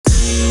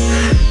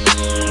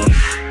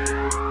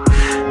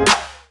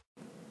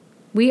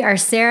We are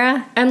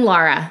Sarah and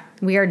Laura.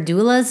 We are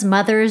doulas,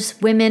 mothers,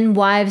 women,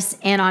 wives,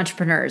 and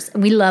entrepreneurs.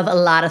 We love a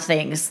lot of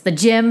things: the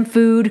gym,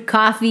 food,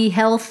 coffee,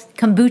 health,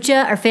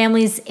 kombucha, our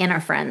families, and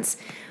our friends.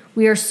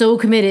 We are so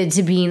committed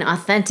to being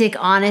authentic,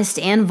 honest,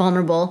 and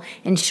vulnerable,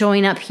 and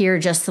showing up here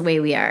just the way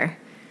we are.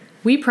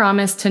 We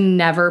promise to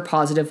never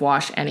positive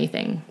wash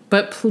anything,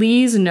 but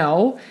please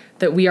know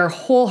that we are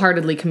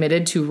wholeheartedly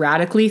committed to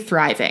radically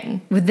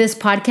thriving. With this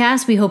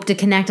podcast, we hope to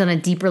connect on a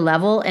deeper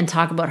level and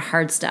talk about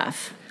hard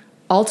stuff.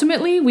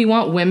 Ultimately, we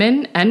want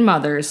women and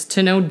mothers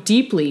to know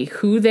deeply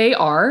who they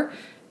are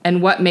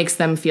and what makes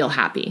them feel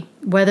happy.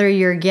 Whether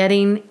you're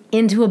getting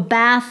into a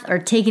bath or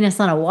taking us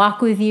on a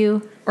walk with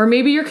you, or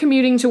maybe you're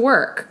commuting to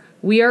work,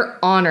 we are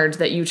honored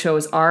that you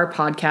chose our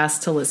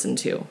podcast to listen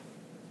to.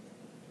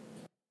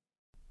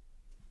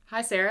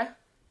 Hi, Sarah.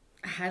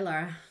 Hi,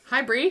 Laura.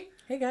 Hi, Bree.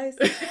 Hey, guys.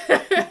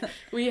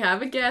 We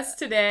have a guest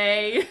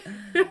today.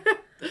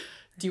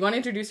 Do you want to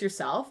introduce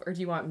yourself, or do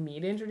you want me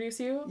to introduce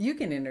you? You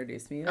can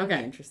introduce me. That'd be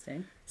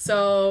interesting.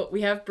 So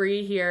we have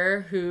Bree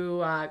here, who,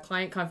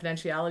 client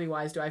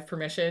confidentiality-wise, do I have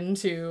permission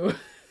to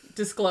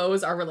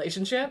disclose our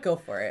relationship? Go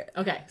for it.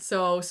 Okay,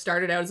 so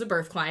started out as a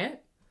birth client,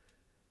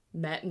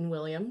 met in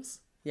Williams.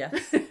 Yes.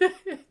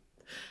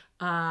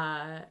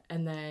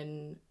 And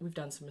then we've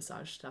done some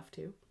massage stuff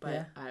too, but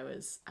yeah. I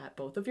was at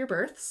both of your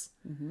births,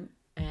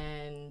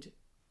 and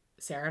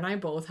Sarah and I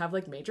both have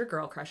like major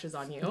girl crushes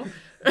on you.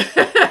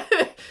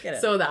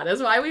 So that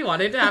is why we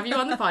wanted to have you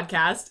on the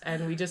podcast,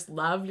 and we just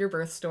love your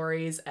birth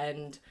stories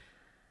and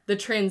the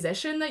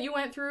transition that you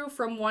went through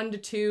from 1 to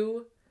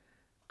 2.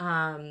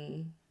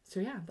 So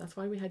yeah, that's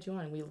why we had you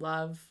on. We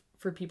love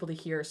for people to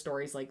hear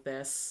stories like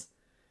this.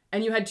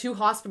 And you had 2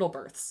 hospital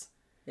births.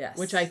 Yes.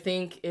 Which I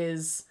think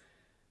is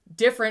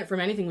different from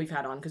anything we've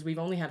had on, because we've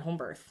only had home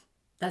birth.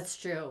 That's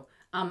true.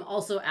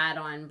 Also add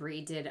on,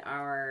 Bree did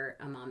our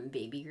mom and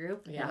baby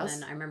group. Yes.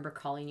 And then I remember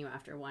calling you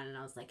after one, and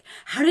I was like,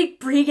 how did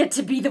Bree get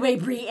to be the way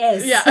Bree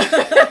is? Yeah.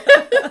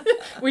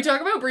 We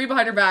talk about Bree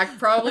behind her back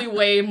probably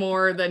way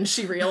more than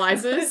she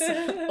realizes,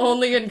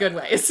 only in good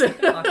ways.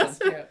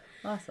 Awesome.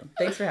 Awesome.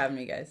 Thanks for having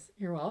me, guys.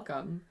 You're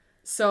welcome.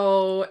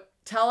 So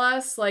tell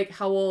us like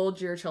how old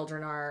your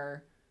children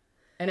are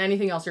and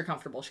anything else you're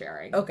comfortable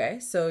sharing. Okay.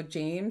 So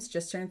James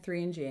just turned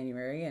 3 in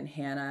January, and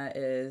Hannah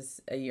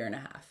is a year and a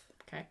half.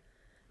 Okay.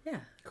 Yeah.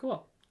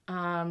 Cool.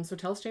 So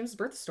tell us James's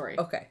birth story.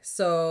 Okay.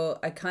 So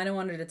I kind of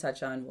wanted to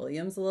touch on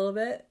Williams a little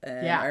bit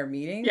in our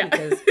meeting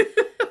because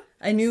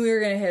I knew we were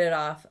going to hit it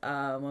off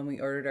when we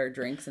ordered our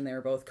drinks, and they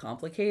were both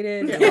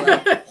complicated. Yeah.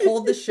 Like,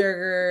 hold the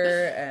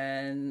sugar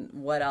and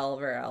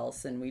whatever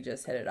else, and we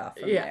just hit it off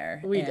from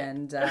there. We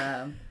did.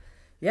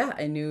 Yeah,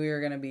 I knew we were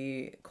going to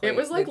be quite It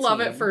was like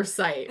love at first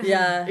sight.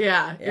 Yeah.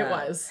 Yeah, it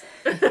was.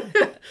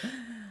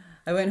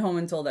 I went home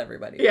and told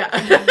everybody. Yeah.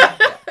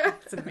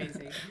 It's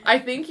amazing. I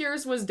think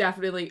yours was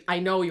definitely, I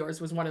know yours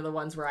was one of the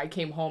ones where I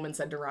came home and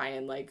said to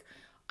Ryan, like,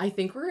 I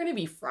think we're going to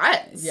be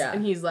friends. Yeah.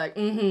 And he's like,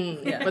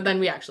 Yeah. But then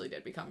we actually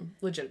did become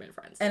legitimate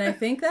friends. And I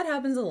think that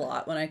happens a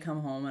lot when I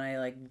come home and I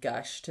like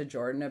gush to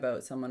Jordan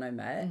about someone I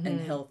met,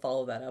 and he'll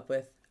follow that up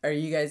with, are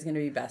you guys going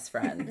to be best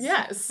friends?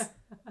 Yes.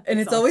 And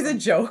it's always a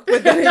joke,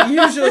 but then it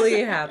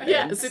usually happens.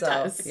 Yes, it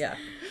does. Yeah.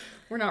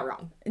 We're not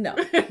wrong. No.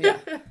 Yeah.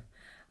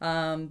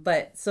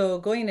 But so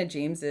going into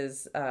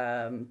James's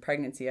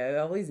pregnancy, I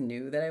always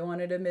knew that I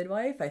wanted a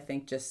midwife. I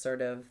think just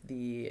sort of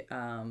the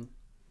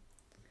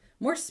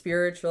more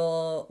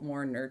spiritual,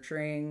 more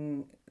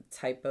nurturing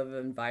type of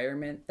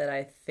environment that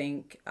I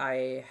think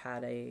I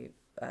had a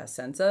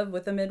sense of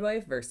with a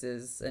midwife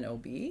versus an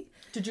OB.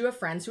 Did you have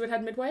friends who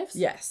had midwives?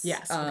 Yes.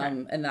 Yes.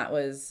 Okay. And that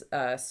was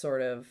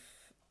sort of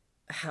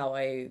how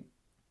I,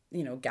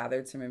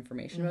 gathered some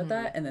information about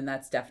that. And then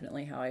that's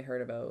definitely how I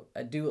heard about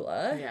a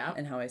doula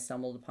and how I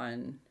stumbled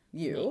upon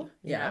you.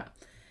 Me. Yeah.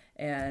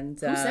 And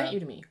who sent you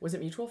to me? Was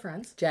it mutual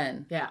friends?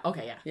 Jen. Yeah.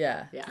 Okay.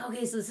 Yeah. Yeah.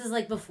 Okay, so this is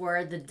like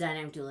before the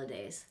dynamic doula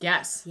days.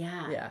 Yes.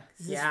 Yeah.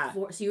 Yeah.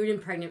 So you were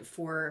pregnant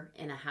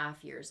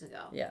 4.5 years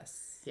ago.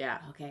 Yes. Yeah.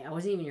 Okay, I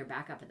wasn't even your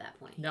backup at that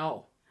point.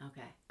 No.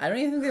 Okay. I don't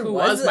even think there Who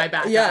was my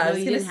backup? Yeah, No, I was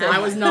you gonna didn't say have I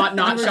was not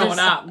You were showing just-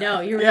 up.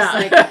 No, you were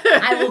Yeah. just like,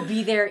 I will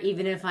be there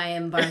even if I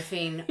am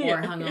barfing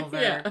or hungover.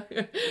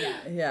 Yeah.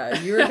 Yeah,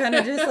 you were kind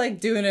of just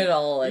like doing it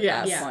all at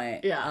that Yeah.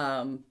 point.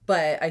 Yeah.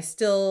 But I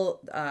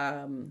still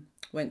I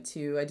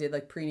did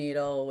like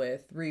prenatal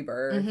with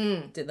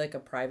Rebirth, did like a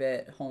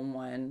private home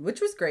one, which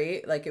was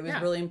great. Like it was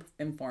really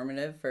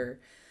informative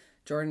for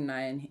Jordan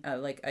and I,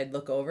 and I'd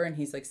look over and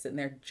he's like sitting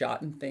there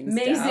jotting things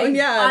down. Amazing.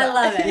 Yeah, I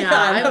love it.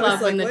 Yeah, and I was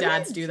love when like, the what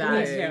dads are do you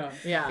that. doing?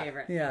 Yeah.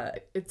 Favorite. Yeah.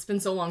 It's been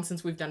so long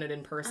since we've done it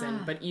in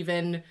person, but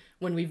even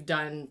when we've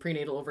done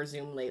prenatal over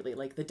Zoom lately,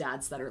 like the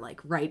dads that are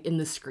like right in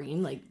the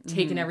screen, like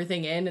taking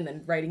everything in and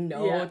then writing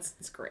notes,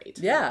 it's great.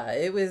 Yeah,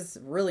 it was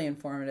really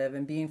informative,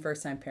 and being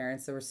first-time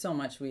parents, there was so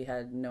much we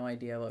had no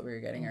idea what we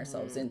were getting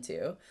ourselves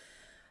into.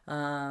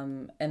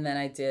 And then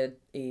I did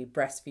a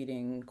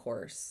breastfeeding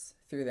course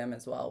through them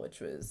as well,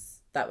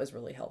 that was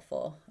really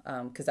helpful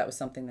because that was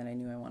something that I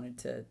knew I wanted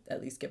to at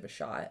least give a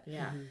shot.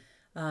 Yeah.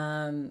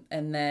 And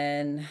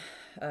then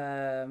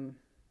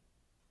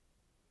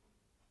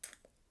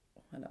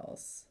what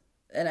else?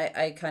 And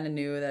I kind of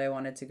knew that I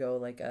wanted to go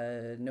like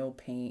a no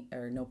pain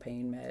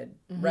med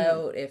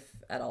route if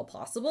at all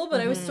possible.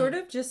 But I was sort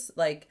of just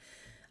like,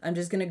 I'm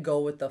just going to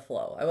go with the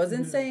flow. I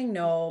wasn't saying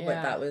no,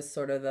 but that was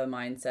sort of the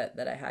mindset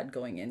that I had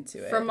going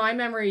into it. From my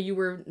memory, you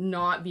were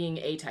not being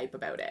A-type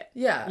about it.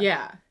 Yeah.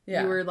 Yeah.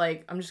 You were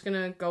like, I'm just going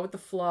to go with the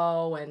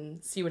flow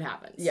and see what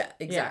happens. Yeah,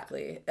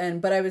 exactly.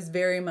 But I was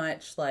very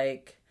much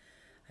like,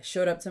 I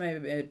showed up to my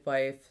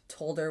midwife,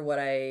 told her what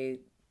I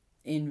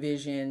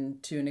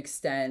envisioned to an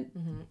extent,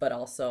 but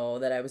also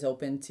that I was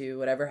open to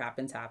whatever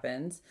happens.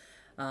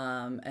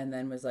 And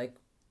then was like,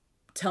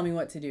 tell me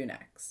what to do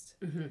next.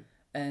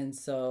 And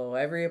so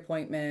every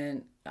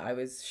appointment I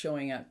was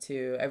showing up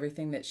to,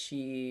 everything that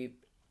she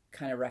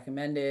kind of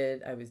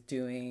recommended, I was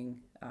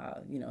doing,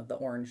 the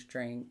orange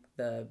drink,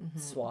 the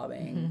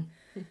swabbing,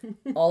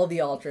 all of the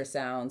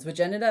ultrasounds, which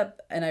ended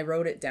up, and I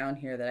wrote it down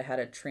here that I had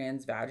a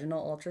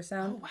transvaginal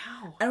ultrasound. Oh,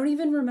 wow. I don't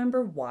even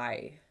remember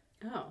why.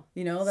 Oh.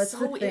 That's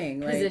the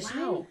thing.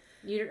 Positioning? Wow.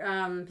 Your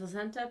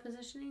placenta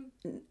positioning?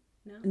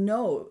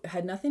 No, it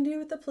had nothing to do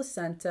with the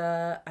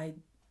placenta.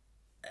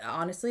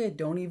 Honestly, I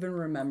don't even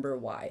remember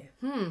why.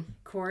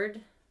 Cord?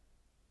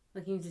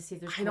 Looking to see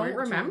if there's I cord don't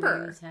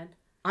remember. in his head?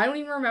 I don't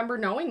even remember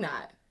knowing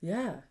that.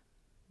 Yeah.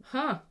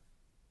 Huh.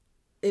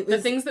 It was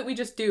The things that we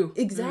just do.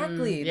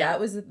 exactly. yeah. That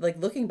was like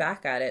looking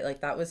back at it,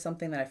 like that was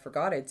something that I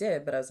forgot I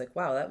did, but I was like,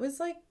 wow, that was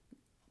like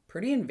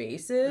pretty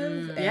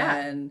invasive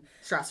and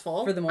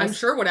Stressful. For the I'm most-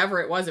 sure whatever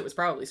it was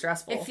very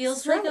stressful. It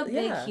feels like a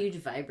big, yeah. huge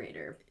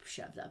vibrator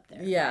shoved up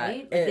there. Yeah,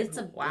 Right? Like it's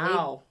a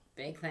wow.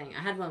 big thing.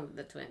 I had one with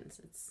the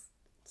twins.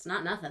 It's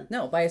not nothing.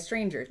 no, by a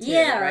stranger too.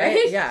 Yeah,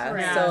 right? Yeah.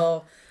 Right.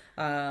 So,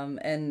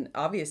 and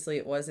obviously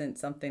it wasn't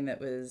something that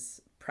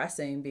was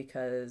pressing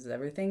because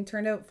everything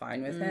turned out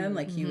fine with him.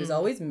 Like he was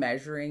always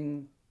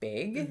measuring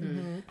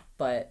big,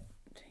 but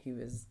he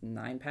was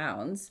 9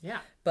 pounds. Yeah.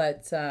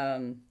 But,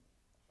 and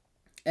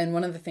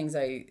one of the things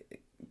I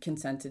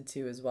consented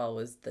to as well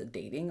was the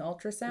dating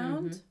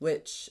ultrasound,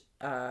 which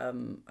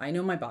I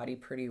know my body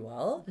pretty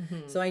well.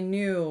 So I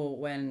knew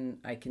when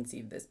I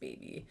conceived this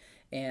baby,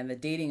 and the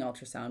dating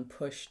ultrasound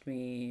pushed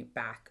me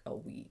back a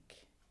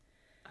week.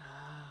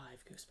 I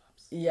have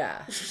goosebumps.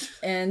 Yeah.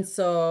 And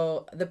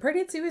so the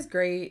pregnancy was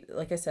great.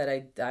 Like I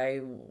said,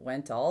 I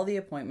went to all the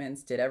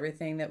appointments, did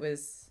everything that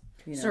was,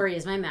 Sorry,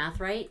 is my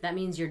math right? That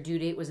means your due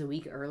date was a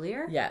week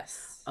earlier?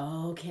 Yes.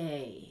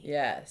 Okay.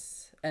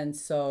 Yes. And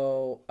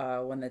so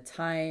when the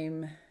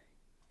time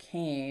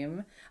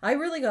came, I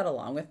really got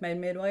along with my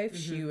midwife.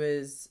 She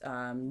was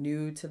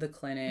new to the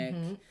clinic.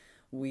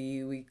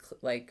 We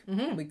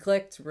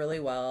clicked really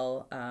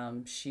well.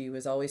 She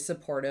was always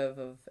supportive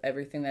of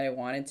everything that I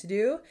wanted to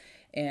do.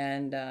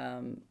 And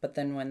but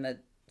then when the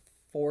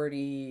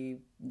 41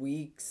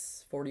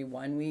 weeks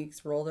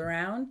rolled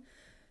around,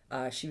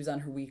 she was on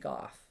her week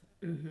off.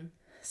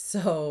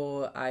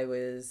 So I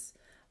was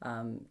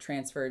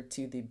transferred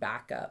to the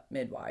backup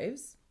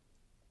midwives,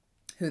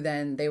 who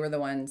then they were the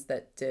ones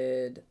that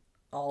did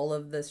all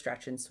of the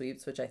stretch and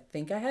sweeps, which I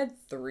think I had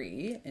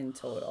 3 in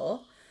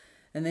total.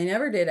 And they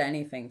never did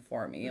anything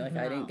for me. Like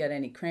I didn't get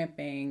any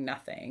cramping,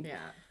 nothing.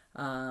 Yeah.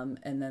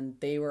 And then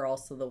they were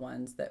also the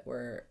ones that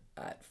were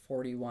at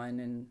 41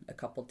 in a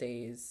couple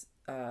days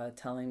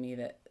telling me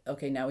that,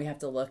 okay, now we have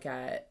to look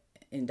at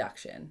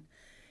induction.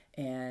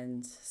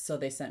 And so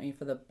they sent me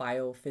for the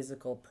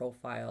biophysical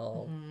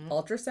profile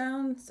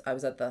ultrasounds. I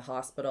was at the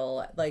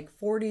hospital at like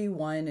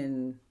 41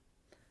 and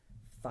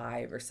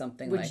 5 or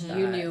something like that. Which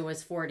you knew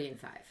was 40 and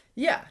 5.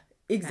 Yeah,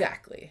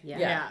 exactly. Yeah.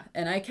 Yeah.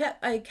 And I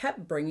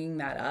kept bringing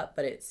that up,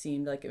 but it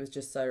seemed like it was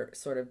just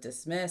sort of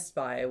dismissed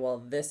by, well,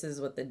 this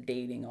is what the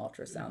dating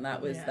ultrasound.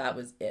 That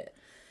was it.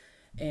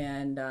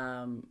 And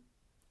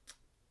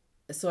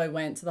so I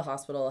went to the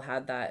hospital,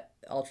 had that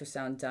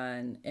ultrasound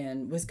done,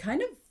 and was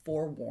kind of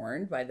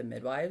forewarned by the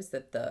midwives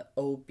that the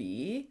OB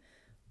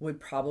would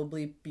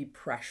probably be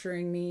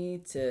pressuring me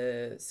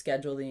to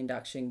schedule the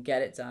induction,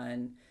 get it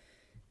done,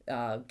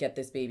 get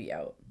this baby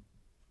out.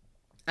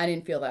 I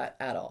didn't feel that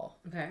at all.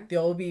 Okay. The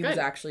OB was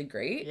actually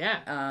great.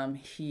 Yeah.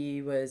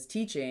 He was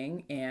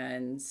teaching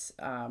and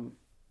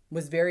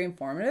was very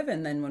informative.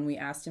 And then when we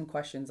asked him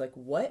questions like,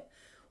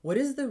 what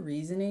is the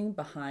reasoning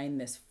behind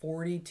this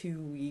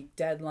 42-week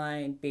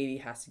deadline, baby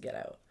has to get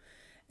out?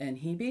 And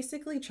he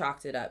basically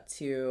chalked it up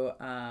to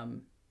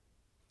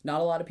not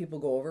a lot of people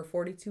go over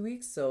 42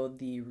 weeks. So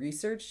the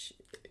research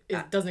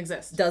It doesn't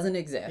exist. doesn't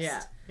exist.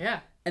 Yeah. Yeah.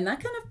 And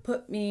that kind of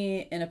put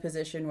me in a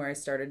position where I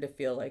started to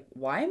feel like,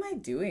 why am I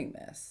doing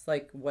this?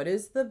 Like, what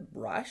is the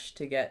rush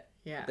to get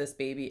this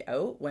baby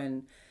out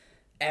when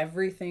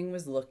everything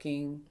was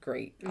looking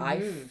great? I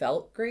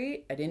felt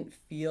great. I didn't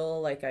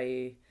feel like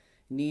I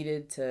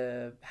needed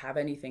to have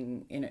any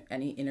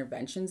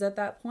interventions at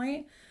that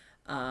point.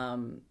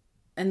 And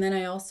then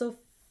I also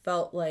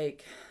felt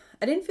like,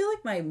 I didn't feel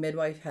like my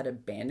midwife had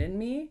abandoned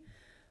me,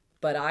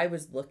 but I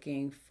was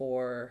looking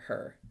for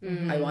her.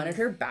 I wanted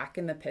her back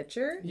in the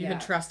picture. You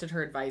had trusted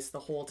her advice the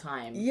whole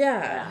time.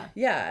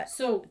 Yeah.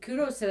 So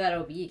kudos to that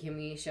OB. Can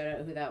we shout out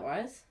who that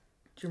was?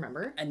 Do you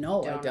remember?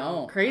 No, I Don't know.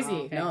 don't. Crazy.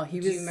 Oh, okay. No, he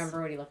Do was. you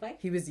remember what he looked like?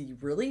 He was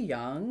really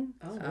young.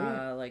 Oh,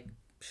 weird. Like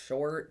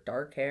short,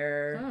 dark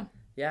hair. Huh.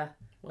 Yeah,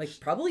 like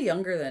probably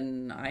younger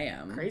than I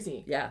am.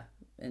 Crazy. Yeah.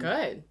 And,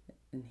 Good.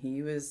 And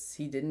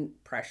he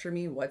didn't pressure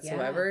me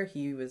whatsoever.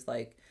 He was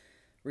like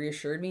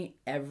reassured me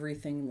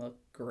everything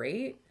looked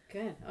great.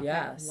 Good. Okay.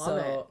 Yeah.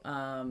 Love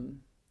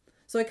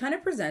So I kind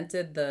of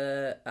presented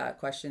the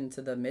question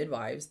to the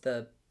midwives,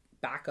 the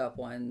backup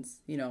ones,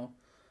 you know,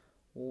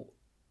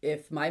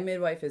 if my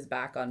midwife is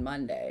back on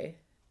Monday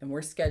and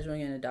we're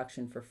scheduling an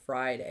induction for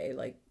Friday,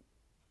 like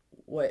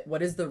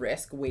what is the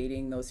risk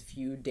waiting those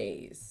few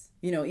days?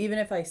 You know, even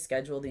if I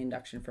schedule the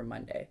induction for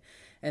Monday.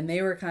 And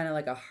they were kind of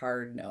like a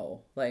hard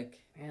no.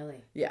 Like,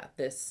 Really? yeah,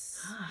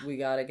 we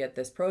got to get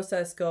this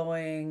process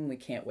going. We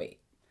can't wait.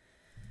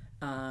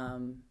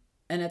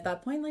 And at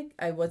that point, like,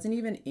 I wasn't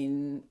even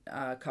in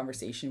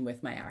conversation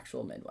with my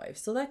actual midwife.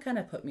 So that kind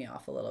of put me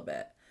off a little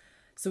bit.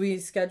 So we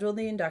scheduled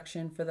the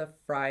induction for the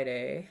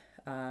Friday.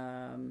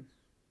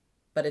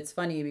 But it's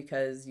funny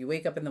because you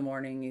wake up in the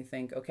morning, you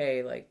think,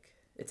 okay, like,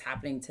 it's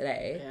happening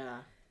today. Yeah.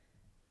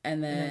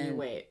 And then you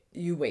wait.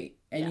 You wait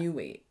and Yeah. you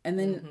wait. And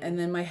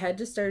then my head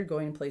just started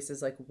going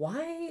places like,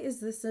 why is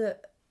this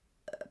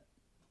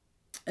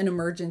an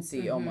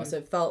emergency almost?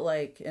 It felt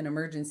like an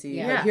emergency.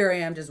 Yeah. Like, here I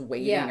am just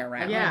waiting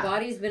around. Yeah. My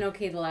body's been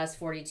okay the last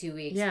 42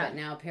 weeks, Yeah. but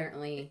now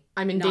apparently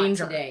I'm in not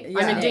danger. today. Yeah.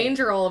 I'm in Today.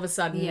 danger all of a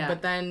sudden, Yeah.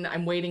 but then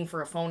I'm waiting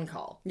for a phone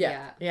call.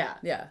 Yeah. Yeah.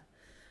 Yeah.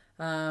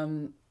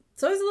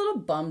 So I was a little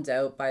bummed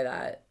out by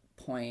that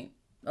point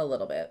a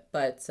little bit,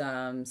 but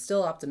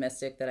still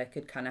optimistic that I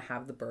could kind of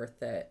have the birth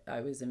that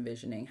I was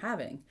envisioning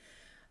having.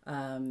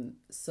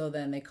 So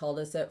then they called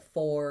us at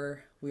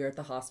 4. We were at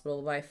the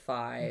hospital by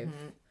 5.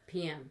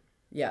 PM.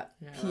 Yeah,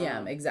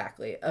 PM,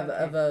 exactly.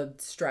 Of a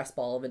stress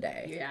ball of a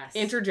day. Yes.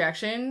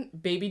 Interjection,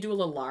 baby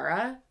doula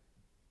Lara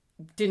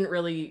didn't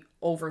really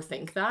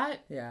overthink that.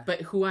 Yeah.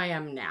 But who I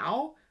am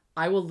now,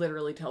 I will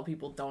literally tell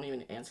people don't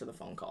even answer the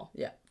phone call.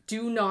 Yeah.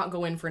 Do not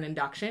go in for an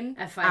induction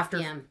At 5 after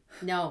p.m.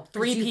 No.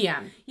 3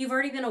 p.m. You've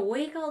already been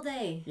awake all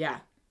day. Yeah.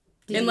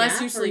 Did Unless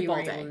nap you or sleep were all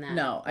able day. to nap?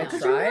 No, I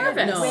Because you were tried.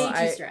 nervous. No, Way too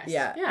I stressed.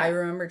 yeah, Yeah. I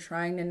remember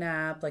trying to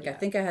nap. Like I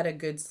think I had a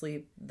good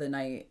sleep the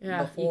night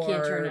Yeah. before. You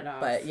can't turn it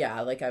off. But yeah,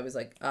 like I was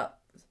like up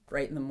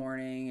right in the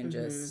morning and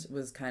just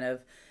was kind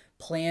of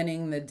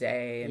planning the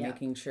day and Yeah.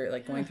 making sure,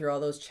 like going through all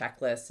those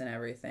checklists and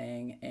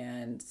everything.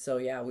 And so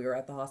yeah, we were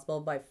at the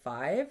hospital by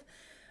 5.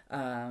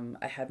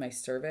 I had my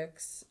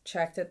cervix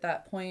checked at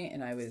that point,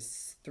 and I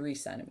was 3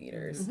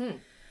 centimeters.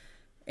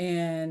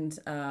 And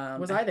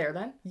Was I there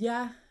then?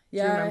 yeah. Do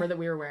you remember that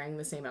we were wearing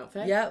the same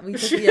outfit? Yeah, we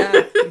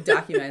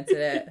documented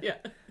it. Yeah.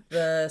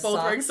 The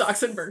Both wearing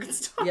socks and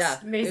Birkenstocks. Yeah,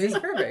 Amazing. it was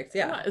perfect.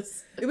 Yeah,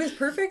 Yes. it was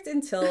perfect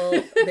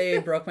until they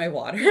broke my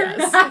water.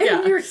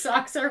 Yeah. Your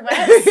socks are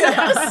wet.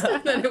 Yes.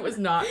 And then it was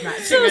not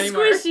matching So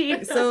anymore.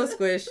 squishy. So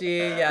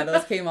squishy. Yeah,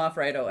 those came off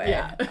right away.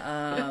 Yeah.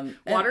 And-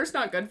 Water's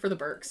not good for the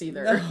Birks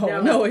either.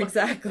 No,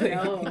 exactly.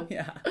 No.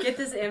 Yeah. Get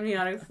this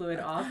amniotic fluid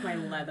off my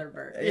leather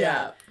bird.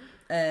 Yeah.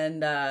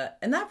 And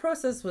that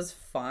process was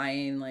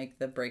fine, like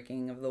the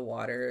breaking of the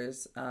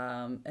waters.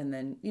 And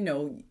then, you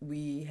know,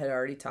 we had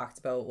already talked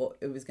about what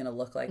it was going to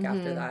look like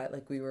after that.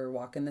 Like we were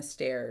walking the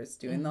stairs,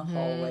 doing the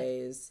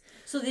hallways.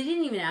 So they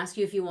didn't even ask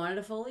you if you wanted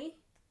a Foley?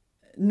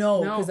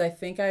 No, No. because I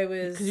think I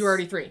was... Because you were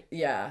already 3.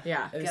 Yeah.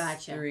 Yeah. It was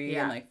Gotcha. 3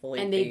 Yeah. and like fully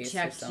And they paced or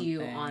checked you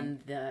something. on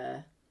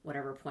the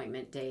whatever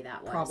appointment day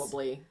that was.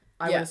 Probably.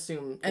 I Yeah. would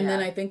assume. And yeah. then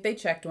I think they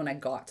checked when I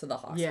got to the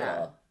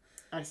hospital.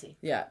 I see.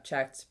 Yeah,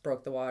 checked,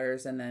 broke the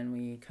waters, and then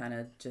we kind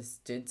of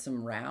just did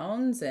some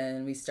rounds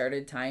and we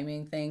started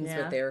timing things,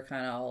 Yeah. but they were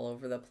kind of all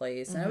over the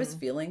place. And I was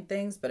feeling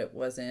things, but it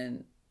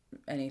wasn't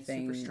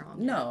anything Super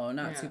strong, No,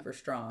 not Yeah. super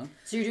strong.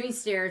 So you're doing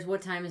stairs.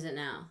 What time is it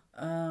now?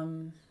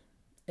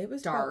 It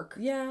was Dark.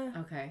 yeah,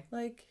 Okay.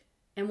 like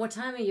And what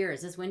time of year?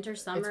 Is this winter,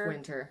 summer? It's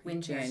winter.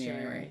 Winter.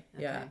 January.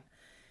 Okay. Yeah.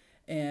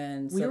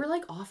 And We so, were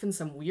like off in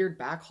some weird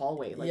back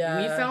hallway. Like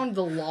Yeah. we found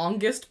the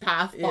longest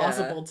path Yeah.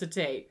 possible to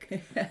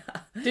take.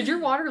 Did your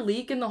water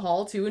leak in the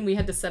hall too and we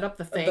had to set up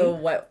the thing? the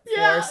wet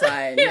Yeah. floor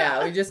sign.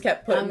 Yeah. We just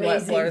kept putting wet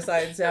Amazing. floor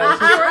signs down.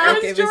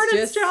 It was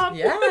Jordan's job.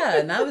 Yeah,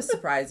 and that was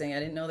surprising. I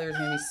didn't know there was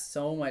going to be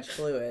so much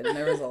fluid, and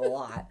there was a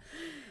lot.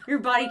 Your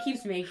body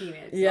keeps making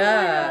it.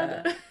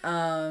 Yeah.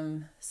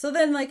 So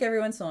then, like, every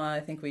once in a while, I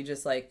think we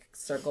just, like,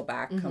 circle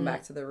back, come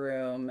back to the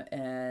room,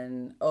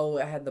 and,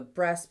 I had the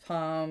breast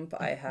pump.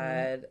 I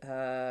had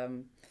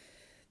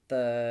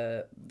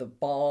the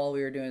ball.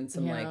 We were doing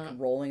some, Yeah. like,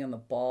 rolling on the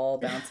ball,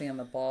 bouncing on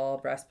the ball,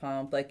 breast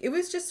pump. Like, it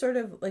was just sort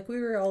of, like, we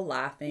were all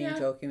laughing, Yeah.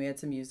 joking. We had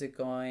some music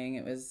going.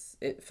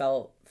 It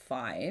felt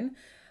fine.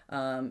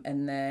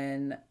 And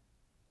then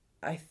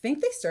I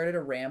think they started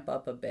to ramp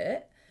up a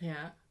bit.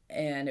 Yeah.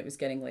 And it was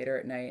getting later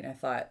at night, and I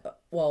thought,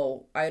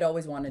 well, I'd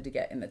always wanted to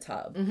get in the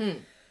tub.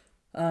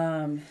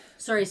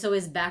 Sorry, so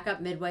is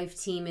backup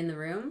midwife team in the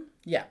room?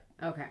 Yeah,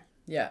 Okay.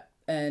 yeah.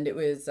 And it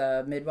was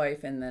a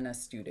midwife and then a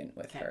student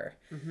with Okay. her.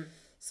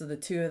 So the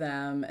two of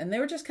them, and they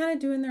were just kind of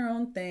doing their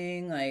own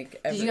thing.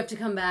 Like, Did you have to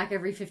come back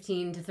every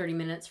 15 to 30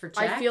 minutes for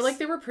checks? I feel like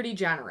they were pretty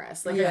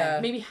generous. Like Yeah.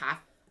 maybe half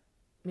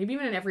maybe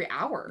even every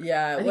hour.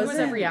 Yeah, I think it was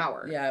every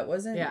hour. Yeah, it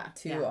wasn't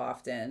too Yeah.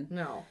 often.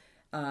 No.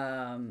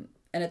 And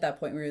at that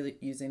point, we were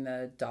using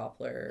the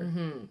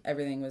Doppler.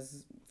 Everything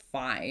was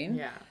fine.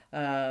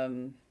 Yeah.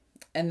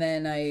 And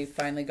then I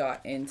finally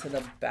got into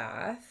the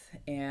bath,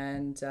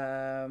 and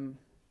I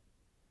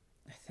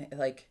think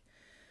like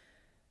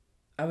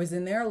I was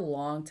in there a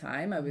long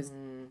time. I was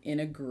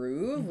in a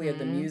groove. We had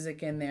the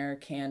music in there,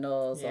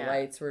 candles, the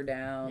lights were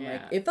down. Yeah.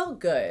 Like it felt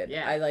good.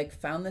 Yeah. I like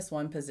found this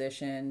one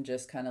position,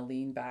 just kind of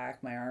leaned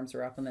back. My arms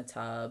were up in the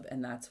tub,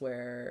 and that's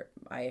where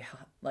I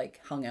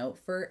like hung out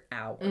for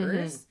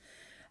hours.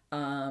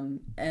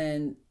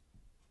 And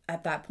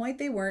at that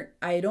point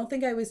I don't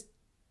think I was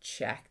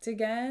checked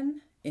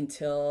again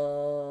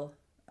until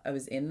I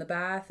was in the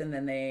bath, and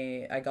then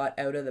I got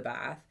out of the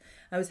bath.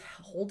 I was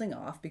holding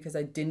off because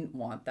I didn't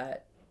want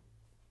that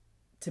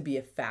to be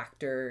a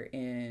factor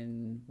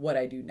in what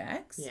I do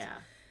next. Yeah.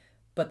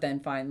 But then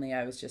finally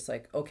I was just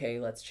like, okay,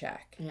 let's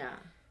check. Yeah.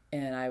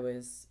 And I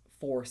was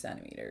 4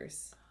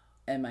 centimeters,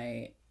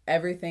 and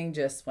everything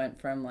just went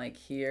from like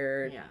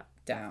here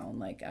down.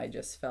 Like I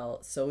just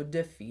felt so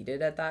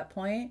defeated at that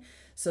point.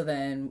 So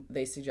then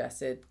they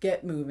suggested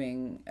get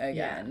moving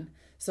again.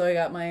 So I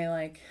got my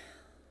like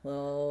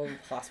little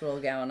hospital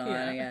gown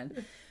on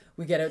again.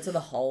 We get out to the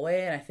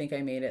hallway, and I think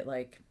I made it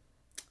like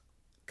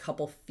a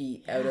couple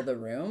feet out of the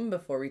room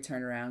before we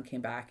turned around,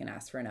 came back, and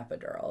asked for an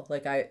epidural.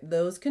 Like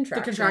those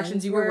contractions. The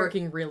contractions, you were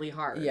working really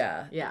hard.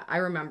 Yeah. Yeah, I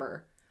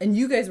remember. And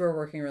you guys were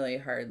working really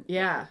hard.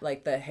 Yeah.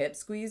 Like the hip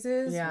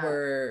squeezes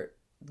were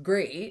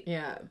great.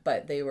 Yeah.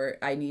 But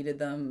I needed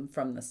them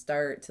from the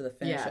start to the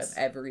finish of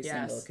every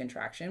single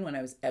contraction when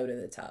I was out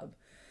of the tub.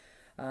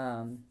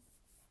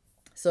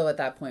 So at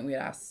that point we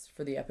had asked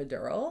for the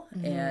epidural,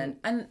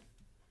 and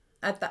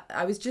at that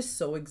I was just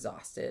so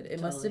exhausted.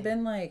 It must have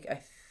been like,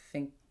 I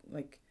think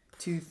like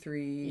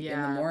 2-3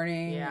 in the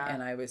morning,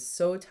 and I was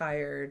so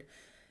tired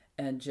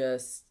and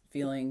just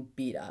feeling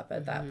beat up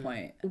at that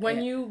point.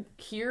 When you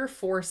hear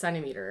 4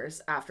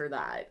 centimeters after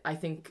that, I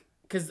think,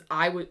 because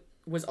I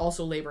was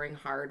also laboring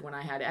hard when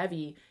I had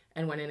Evie,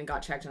 and went in and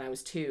got checked, and I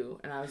was 2,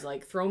 and I was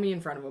like, throw me in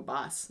front of a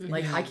bus.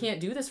 Like, I can't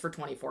do this for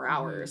 24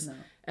 hours. No.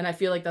 And I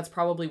feel like that's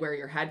probably where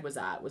your head was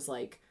at, was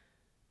like,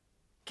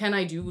 can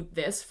I do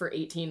this for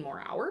 18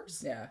 more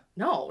hours? Yeah.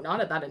 No,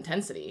 not at that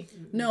intensity.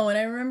 No, and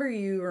I remember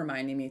you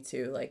reminding me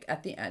too, like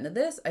at the end of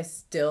this, I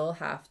still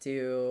have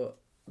to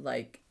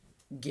like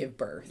give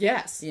birth.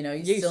 Yes. You know,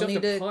 you still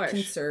need to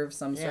conserve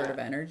some sort of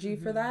energy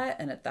for that.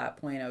 And at that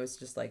point I was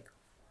just like,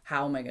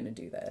 how am I going to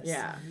do this?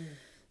 Yeah.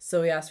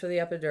 So we asked for the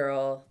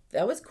epidural.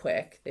 That was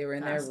quick. They were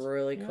in there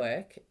really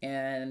quick,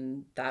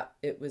 and that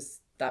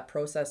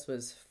process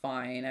was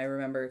fine. I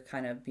remember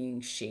kind of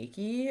being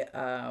shaky,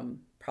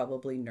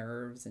 probably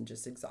nerves and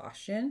just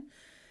exhaustion.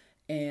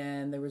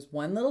 And there was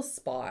one little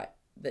spot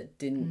that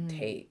didn't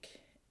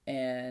take.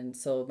 And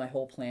so my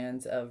whole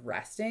plans of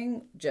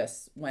resting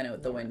just went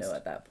out the window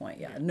at that point.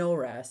 Yeah, no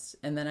rest.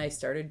 And then I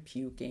started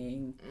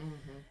puking,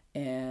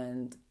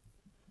 and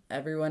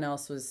everyone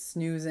else was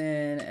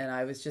snoozing, and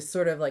I was just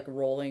sort of like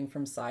rolling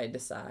from side to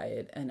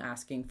side and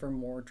asking for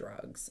more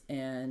drugs.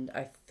 And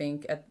I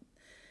think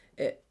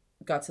it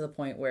got to the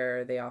point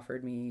where they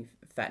offered me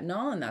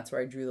fentanyl, and that's where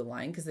I drew the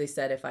line, because they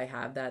said if I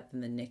have that, then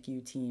the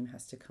NICU team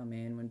has to come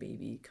in when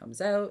baby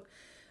comes out.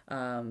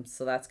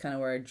 So that's kind of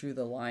where I drew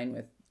the line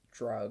with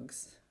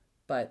drugs.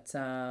 But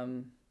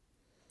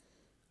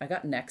I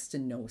got next to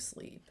no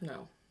sleep.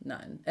 No.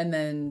 None. And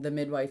then the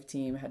midwife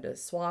team had to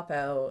swap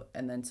out,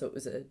 and then so it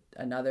was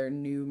another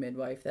new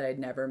midwife that I'd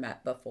never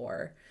met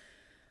before.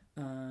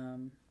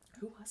 Who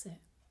was it?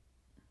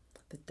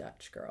 The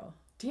Dutch girl.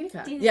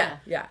 Danica. Yeah.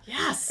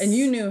 Yes. And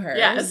you knew her.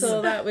 Yes.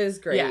 So that was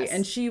great. Yes.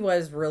 And she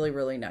was really,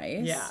 really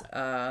nice.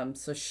 Yeah.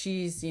 So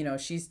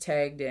she's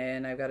tagged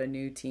in. I've got a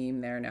new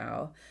team there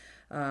now.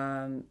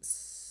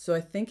 So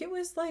I think it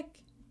was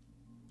like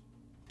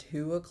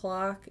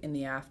 2:00 in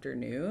the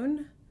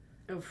afternoon.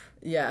 Oof.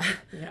 Yeah.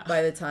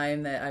 By the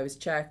time that I was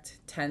checked,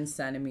 10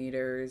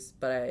 centimeters,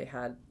 but I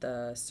had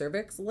the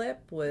cervix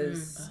lip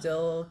was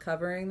still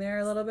covering there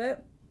a little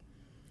bit.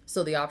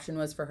 So the option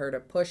was for her to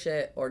push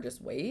it or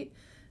just wait.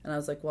 And I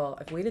was like, well,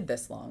 I've waited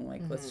this long.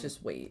 Like, let's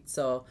just wait.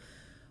 So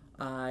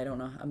I don't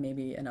know,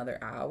 maybe another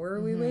hour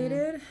we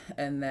waited.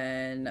 And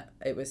then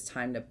it was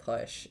time to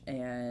push.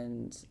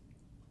 And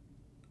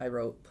I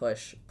wrote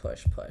push,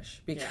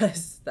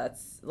 because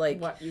that's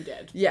like what you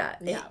did. Yeah.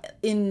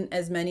 In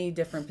as many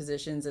different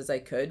positions as I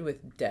could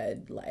with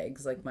dead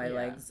legs. Like my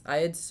legs, I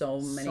had so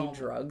many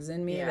drugs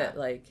in me that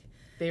like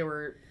they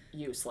were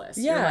useless.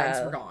 Your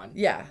legs were gone.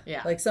 Yeah.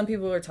 Like some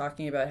people were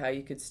talking about how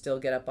you could still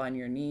get up on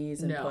your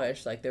knees and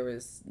push. Like there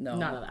was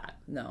none of that.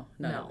 None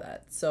of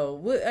that. So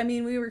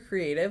we were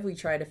creative. We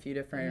tried a few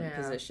different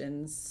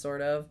positions,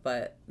 sort of,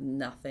 but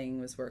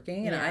nothing was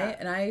working.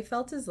 And I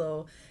felt as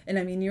though, and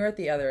I mean, you're at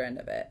the other end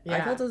of it.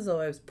 I felt as though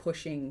I was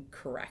pushing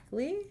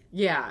correctly.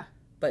 Yeah.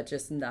 But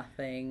just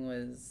nothing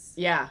was.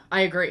 Yeah,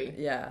 I agree.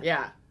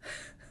 Yeah.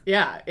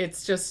 Yeah.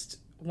 It's just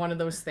one of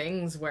those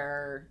things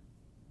where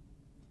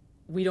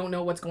we don't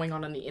know what's going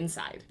on the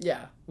inside.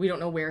 Yeah. We don't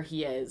know where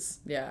he is.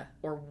 Yeah.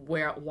 Or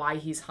why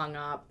he's hung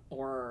up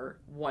or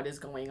what is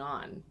going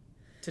on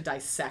to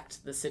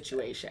dissect the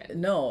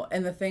situation. No,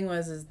 and the thing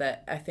is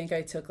that I think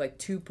I took like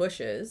 2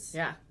 pushes.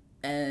 Yeah.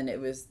 And it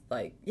was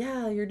like,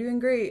 yeah, you're doing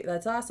great.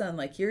 That's awesome.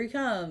 Like, here he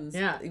comes.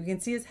 Yeah. You can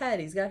see his head.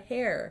 He's got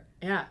hair.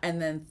 Yeah.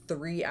 And then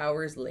 3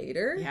 hours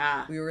later,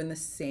 Yeah. we were in the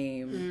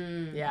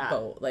same Yeah.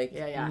 boat. Like,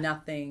 Yeah.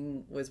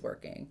 nothing was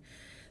working.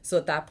 So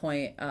at that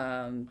point,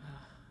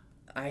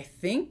 I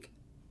think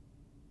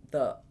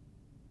the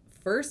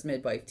first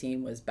midwife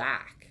team was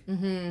back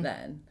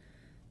then.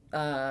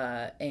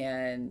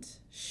 And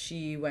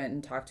she went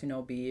and talked to an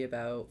OB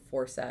about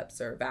forceps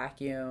or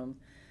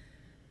vacuum.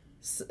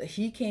 So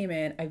he came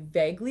in. I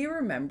vaguely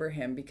remember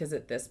him because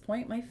at this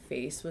point my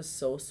face was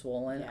so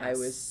swollen. Yes. I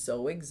was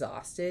so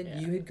exhausted.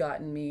 Yeah. You had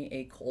gotten me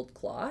a cold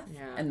cloth,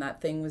 and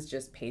that thing was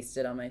just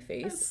pasted on my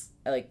face,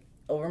 like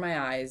over my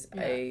eyes.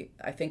 Yeah.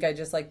 I think I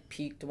just like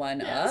peeked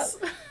one up,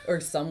 or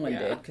someone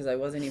did, because I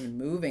wasn't even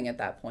moving at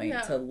that point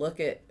to look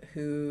at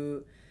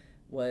who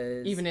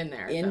was even in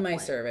there in my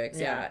point. cervix.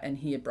 Yeah, and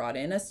he had brought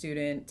in a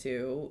student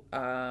too.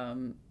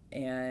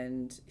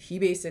 And he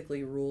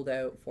basically ruled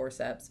out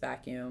forceps,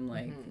 vacuum,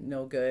 like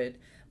no good.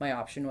 My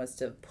option was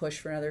to push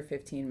for another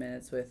 15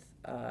 minutes with,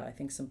 I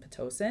think, some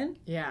Pitocin.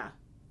 Yeah.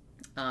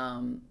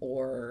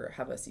 Or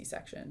have a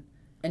C-section.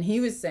 And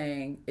he was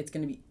saying it's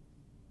gonna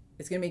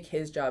make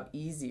his job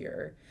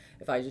easier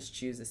if I just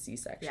choose a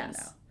C-section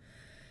now.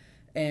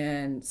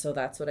 And so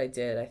that's what I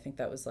did. I think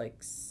that was like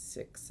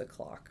 6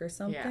 o'clock or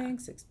something,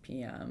 6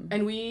 p.m.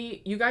 And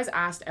you guys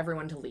asked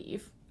everyone to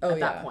leave at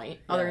that point,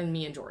 other than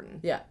me and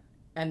Jordan. Yeah.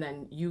 And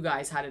then you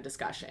guys had a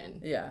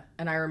discussion. Yeah.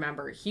 And I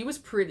remember he was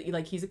pretty,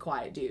 like, he's a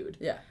quiet dude.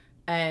 Yeah.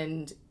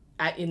 And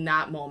in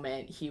that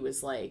moment, he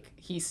was like,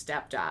 he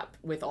stepped up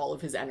with all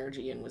of his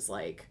energy and was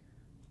like,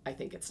 I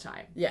think it's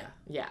time. Yeah.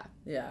 Yeah.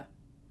 Yeah.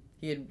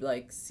 He had,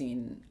 like,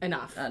 seen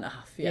Enough.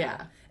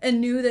 Yeah. And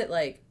knew that,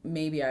 like,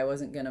 maybe I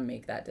wasn't going to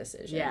make that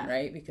decision,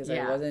 right? Because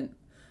I wasn't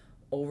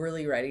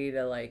overly ready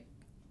to, like,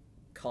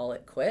 call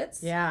it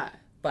quits. Yeah.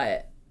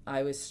 But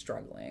I was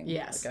struggling.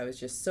 Yes. Like, I was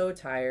just so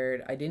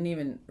tired. I didn't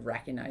even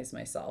recognize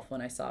myself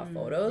when I saw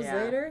photos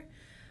later.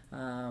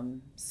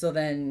 So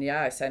then,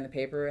 I signed the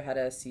paper, had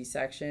a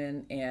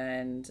C-section,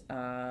 and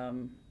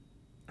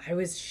I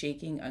was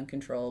shaking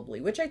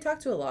uncontrollably, which I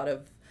talked to a lot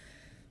of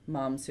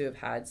moms who have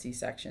had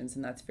C-sections,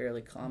 and that's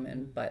fairly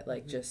common, but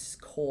like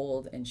just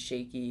cold and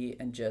shaky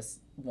and just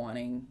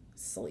wanting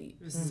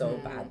sleep so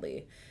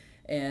badly.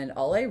 And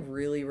all I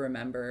really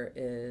remember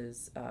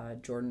is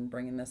Jordan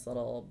bringing this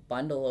little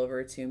bundle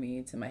over to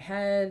me, to my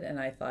head, and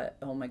I thought,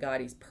 oh my God,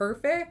 he's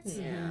perfect.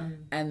 Yeah.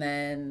 And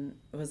then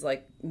it was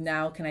like,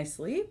 now can I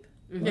sleep?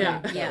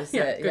 Yeah. Like, Yeah.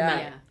 good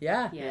night.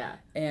 Yeah. Yeah.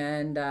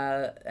 And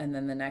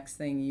then the next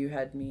thing, you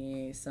had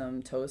me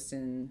some toast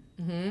and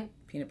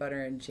peanut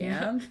butter and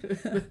jam.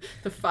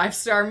 The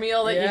 5-star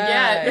meal that you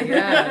get.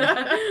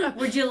 Yeah.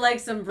 Would you like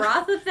some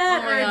broth with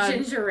that Oh my or God. a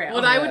ginger ale?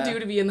 What I would do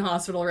to be in the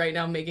hospital right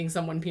now making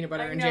someone peanut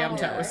butter and jam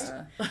toast.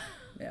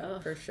 Yeah,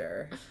 for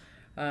sure.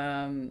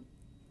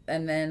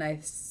 And then I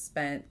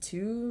spent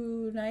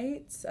 2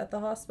 nights at the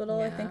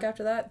hospital, I think,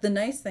 after that. The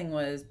nice thing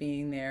was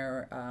being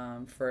there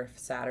for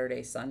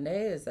Saturday,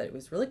 Sunday, is that it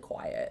was really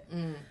quiet.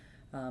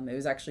 It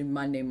was actually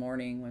Monday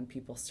morning when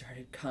people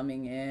started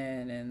coming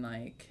in and,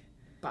 like,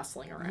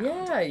 bustling around.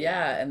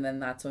 Yeah. And then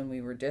that's when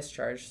we were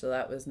discharged, so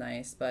that was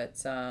nice.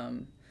 But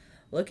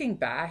looking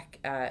back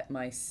at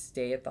my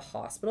stay at the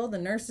hospital, the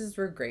nurses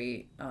were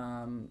great.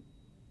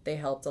 They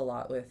helped a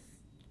lot with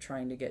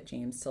trying to get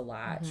James to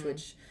latch,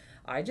 which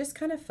I just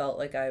kind of felt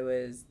like I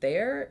was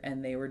there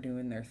and they were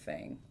doing their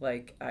thing.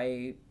 Like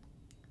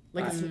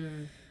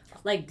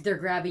like they're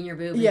grabbing your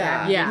boob.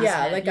 Yeah.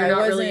 Like You're I not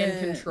wasn't really in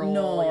control.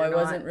 No, You're I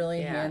wasn't not-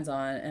 really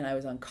hands-on, and I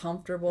was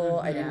uncomfortable.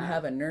 I didn't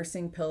have a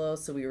nursing pillow,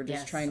 so we were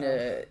just trying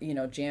to,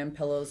 jam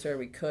pillows where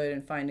we could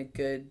and find a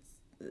good,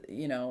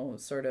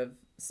 sort of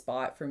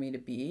spot for me to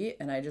be.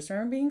 And I just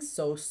remember being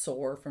so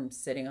sore from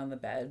sitting on the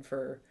bed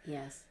for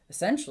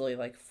essentially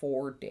like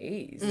 4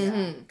 days.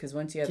 Because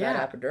once you have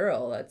that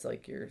epidural, that's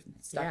like you're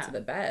stuck to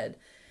the bed.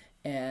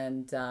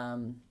 And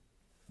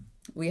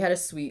we had a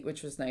suite,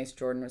 which was nice.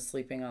 Jordan was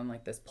sleeping on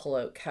like this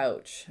pull-out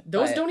couch.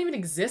 Those don't even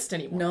exist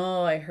anymore.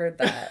 No, I heard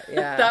that.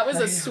 Yeah. That was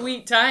a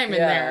sweet time in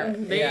there.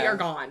 They are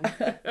gone.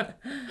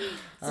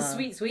 It's a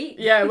sweet suite.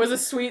 Yeah, it was a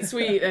sweet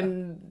suite,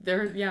 and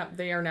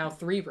they are now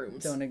 3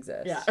 rooms. Don't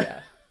exist. Yeah.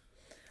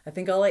 I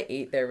think all I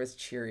ate there was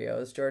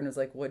Cheerios. Jordan was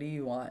like, "What do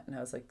you want?" And I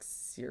was like,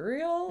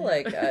 "Cereal?"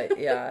 Like,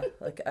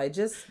 like I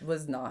just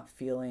was not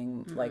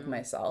feeling like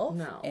myself.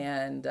 No.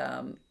 And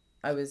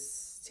I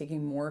was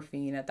taking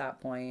morphine at that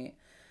point.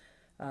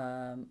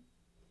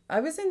 I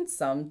was in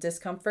some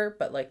discomfort,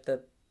 but like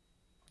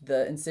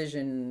the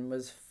incision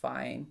was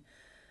fine.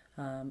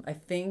 I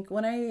think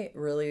when I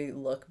really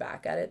look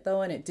back at it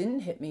though, and it didn't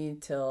hit me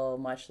till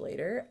much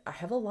later, I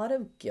have a lot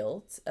of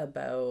guilt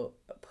about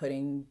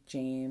putting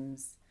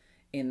James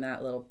in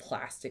that little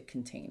plastic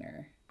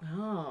container.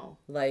 Oh.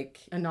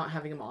 Like, And not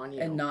having him on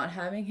you. and not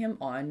having him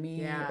on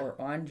me or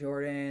on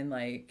Jordan.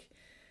 Like,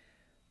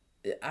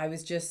 I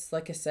was just,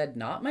 like I said,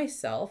 not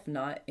myself,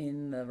 not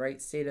in the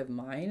right state of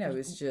mind. I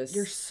was just...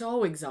 You're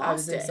so exhausted. I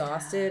was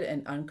exhausted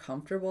and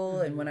uncomfortable.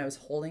 And when I was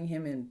holding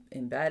him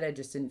in bed, I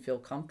just didn't feel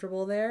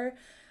comfortable there.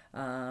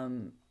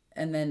 And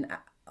then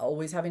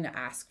always having to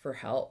ask for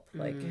help,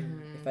 like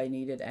if I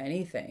needed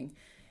anything.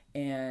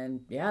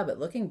 And yeah, but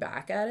looking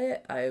back at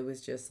it, I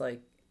was just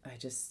like, I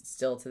just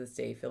still to this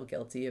day feel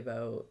guilty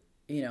about,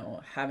 you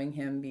know, having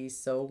him be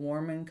so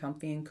warm and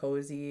comfy and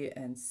cozy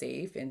and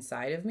safe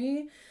inside of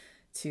me,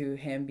 to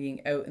him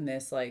being out in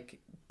this like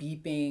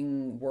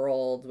beeping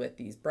world with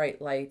these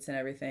bright lights and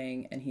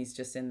everything, and he's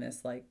just in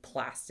this like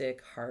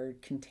plastic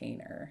hard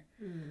container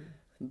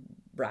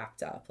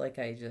wrapped up. Like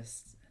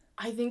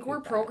I think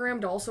we're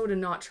programmed also to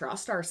not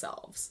trust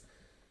ourselves.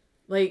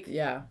 Like,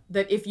 yeah,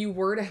 that if you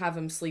were to have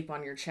him sleep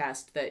on your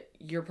chest, that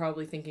you're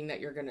probably thinking that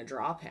you're gonna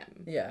drop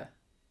him. yeah,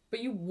 But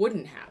you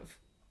wouldn't have.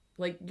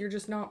 Like, you're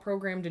just not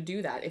programmed to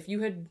do that. If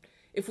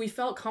we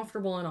felt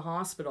comfortable in a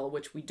hospital,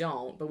 which we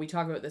don't, but we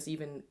talk about this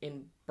even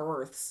in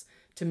births,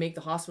 to make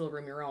the hospital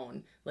room your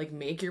own. Like,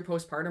 make your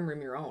postpartum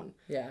room your own.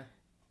 yeah,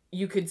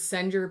 You could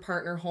send your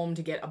partner home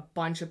to get a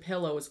bunch of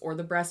pillows or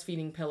the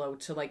breastfeeding pillow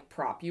to, like,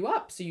 prop you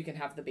up so you can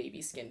have the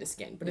baby skin to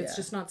skin. But it's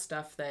just not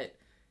stuff that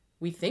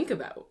we think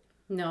about.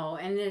 No,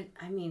 and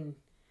I mean,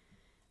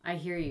 I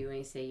hear you when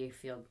you say you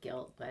feel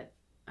guilt, but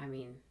I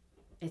mean,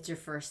 it's your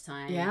first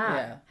time.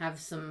 Yeah. Have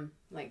some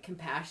like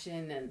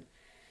compassion and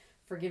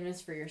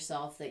forgiveness for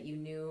yourself that you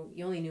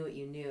only knew what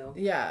you knew.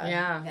 yeah,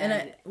 Yeah.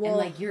 And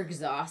like you're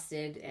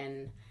exhausted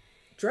and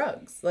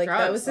drugs. Like that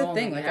Drugs. was the Oh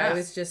thing. my Like God. I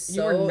was just You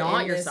so were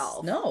not in this-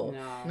 yourself. No.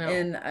 no.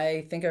 And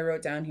I think I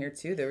wrote down here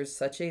too, there was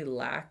such a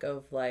lack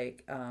of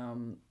like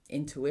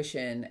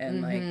intuition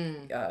and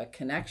like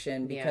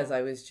connection, because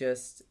I was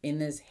just in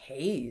this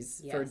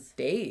haze for Yes.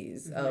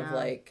 days of Yeah.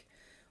 like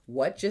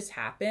what just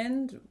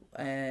happened.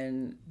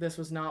 And This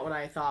was not what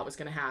I thought was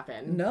going to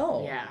happen.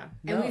 no. Yeah.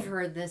 And No. we've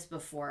heard this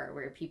before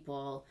where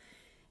people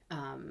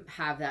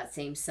have that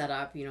same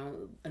setup, you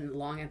know, a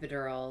long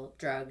epidural,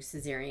 drugs,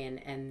 cesarean,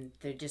 and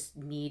they just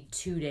need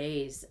 2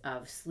 days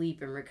of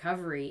sleep and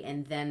recovery,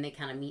 and then they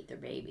kind of meet their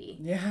baby.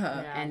 Yeah.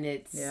 Yeah. And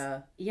it's,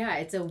 Yeah.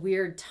 it's a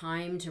weird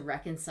time to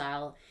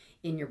reconcile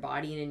in your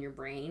body and in your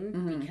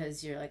brain,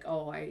 because you're like,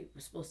 oh, I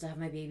was supposed to have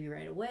my baby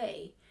right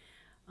away.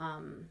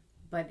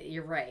 But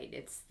you're right.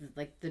 It's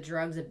like the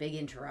drug's a big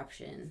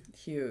interruption.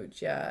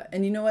 Huge, yeah.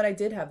 And you know what? I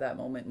did have that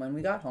moment when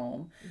we got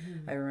home.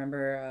 I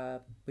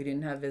remember we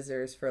didn't have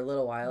visitors for a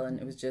little while,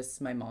 and it was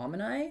just my mom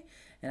and I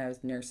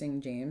was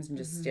nursing James and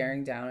just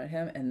staring down at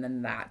him. And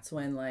then that's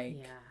when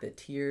like the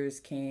tears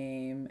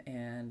came,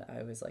 and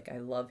I was like, I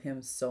love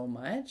him so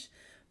much.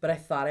 But I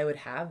thought I would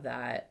have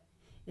that,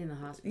 In the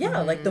hospital. yeah,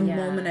 like the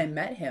moment I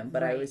met him,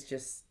 but I Right. was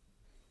just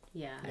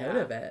Yeah. out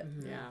of it.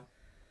 Yeah.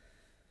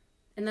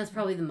 And that's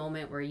probably the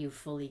moment where you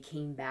fully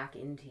came back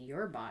into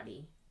your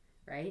body,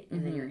 right?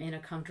 And then you're in a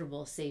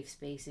comfortable, safe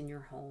space in your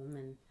home,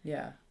 and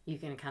Yeah, you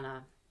can kind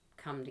of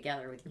come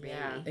together with your baby.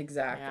 Yeah.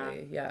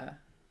 exactly. Yeah.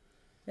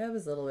 Yeah, it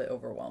was a little bit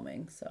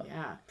overwhelming. So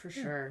Yeah. For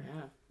sure.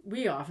 Yeah.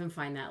 We often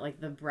find that, like,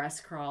 the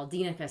breast crawl,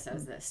 Dinika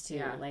says this too,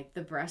 Yeah. like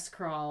the breast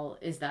crawl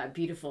is that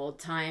beautiful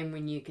time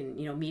when you can,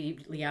 you know,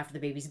 immediately after the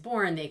baby's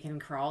born, they can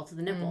crawl to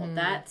the nipple.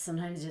 That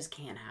sometimes just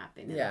can't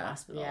happen in the Yeah.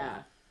 hospital.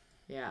 Yeah.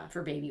 Yeah.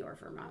 For baby or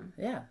for mom.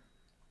 yeah,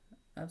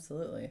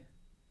 absolutely.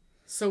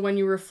 So when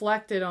you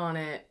reflected on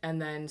it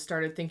and then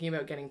started thinking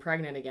about getting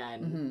pregnant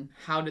again,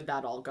 how did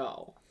that all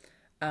go?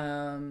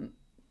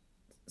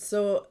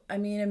 So I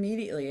mean,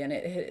 immediately, and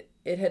it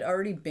had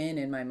already been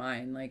in my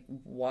mind, like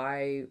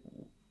why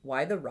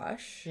the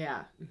rush?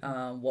 Yeah.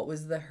 What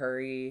was the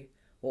hurry?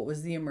 What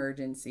was the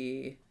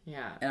emergency?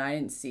 Yeah. And I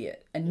didn't see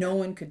it, and no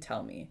one could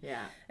tell me.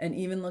 Yeah. And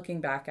even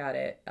looking back at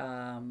it,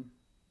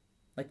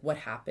 like what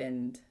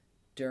happened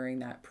during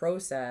that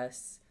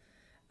process,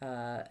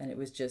 and it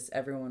was just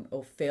everyone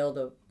failed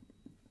to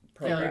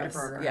Failure to progress.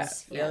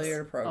 progress. Yeah,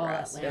 failure to Yes. All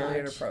progress. that Failure to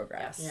language.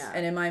 progress. Yes. Yeah.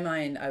 And in my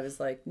mind, I was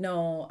like,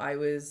 no, I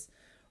was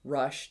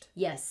rushed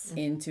Yes.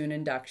 into an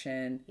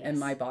induction, and Yes.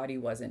 my body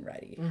wasn't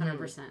ready,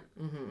 100%.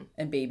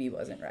 and baby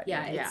wasn't ready.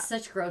 Yeah, it's Yeah.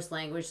 such gross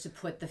language to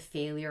put the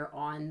failure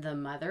on the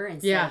mother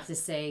instead Yeah. of to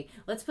say,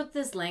 let's put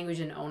this language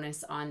and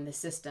onus on the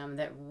system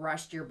that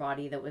rushed your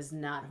body that was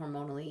not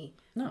hormonally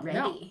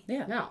ready.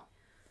 Yeah. No.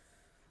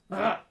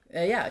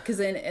 Yeah, because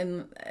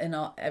in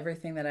all,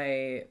 everything that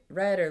I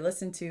read or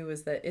listened to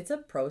was that it's a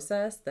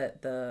process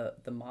that the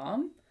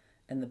mom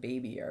and the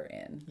baby are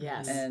in.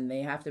 Yes. And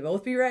they have to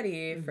both be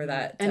ready for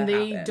that to And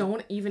they happen.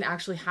 don't even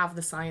actually have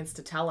the science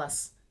to tell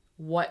us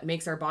what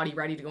makes our body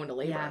ready to go into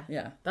labor. Yeah.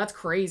 Yeah. That's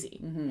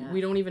crazy.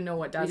 We don't even know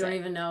what We does don't it.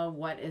 even know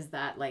what is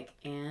that like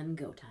and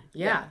go time.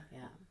 Yeah.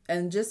 Yeah.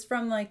 And just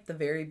from like the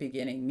very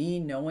beginning, me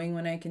knowing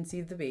when I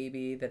conceived the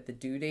baby that the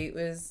due date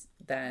was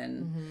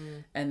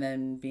then, and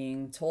then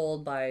being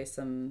told by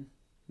some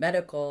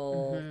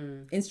medical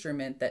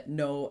instrument that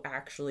no,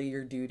 actually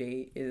your due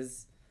date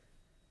is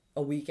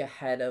a week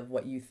ahead of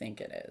what you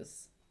think it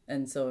is.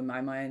 And so in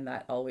my mind,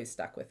 that always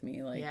stuck with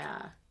me. Like,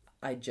 Yeah.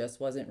 I just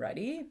wasn't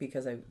ready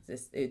because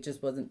it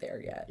just wasn't there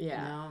yet.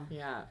 Yeah. No.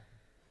 Yeah.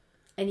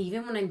 And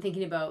even when I'm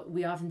thinking about,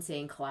 we often say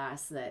in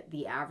class that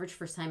the average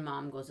first-time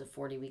mom goes at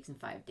 40 weeks and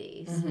 5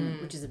 days,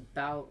 which is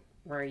about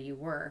where you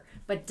were.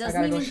 But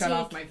doesn't even shut take...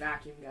 off my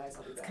vacuum, guys.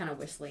 I'll be back. It's kind of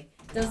whistly.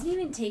 Doesn't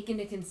even take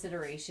into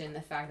consideration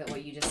the fact that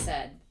what you just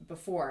said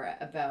before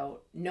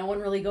about no one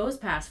really goes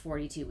past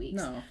 42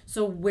 weeks. No.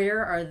 So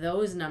where are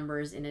those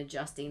numbers in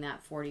adjusting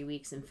that 40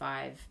 weeks and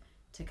 5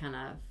 to kind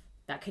of...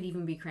 That could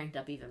even be cranked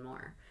up even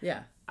more.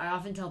 Yeah. I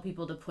often tell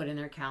people to put in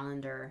their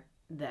calendar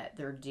that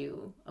they're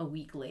due a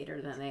week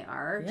later than they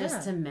are,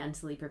 just to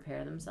mentally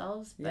prepare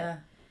themselves. But,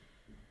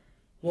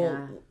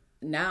 Well,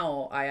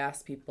 now I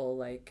ask people,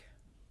 like,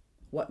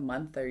 what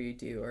month are you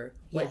due, or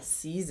what Yes.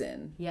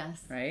 season?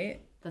 Yes. Right?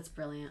 That's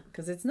brilliant.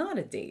 Because it's not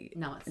a date.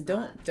 No, it's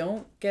not.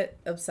 Don't get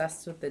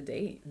obsessed with the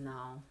date.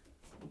 No,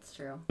 it's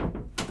true.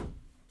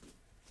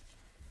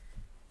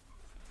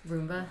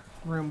 Roomba.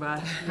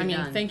 I mean,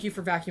 done. thank you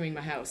for vacuuming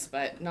my house,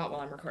 but not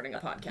while I'm recording a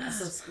podcast.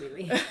 So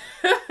squealy.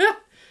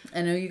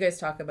 I know you guys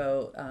talk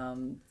about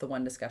the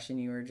one discussion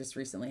you were just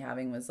recently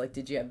having was like,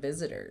 did you have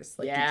visitors?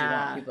 Like, did you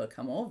want people to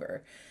come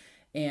over?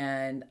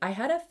 And I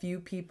had a few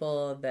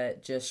people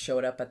that just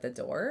showed up at the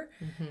door,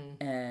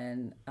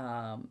 and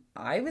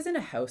I was in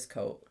a house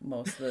coat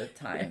most of the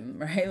time,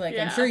 right? Like,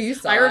 I'm sure you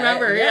saw I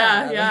remember, it.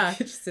 yeah. Like,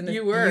 just in this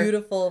You were.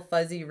 beautiful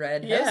fuzzy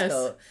red house Yes.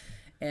 coat.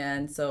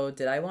 And so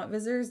did I want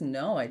visitors?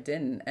 No, I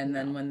didn't. And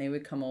then when they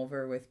would come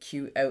over with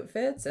cute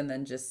outfits and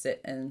then just sit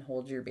and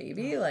hold your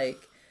baby, like,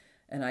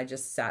 and I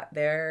just sat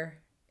there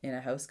in a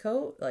house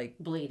coat, like,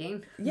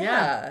 Bleeding.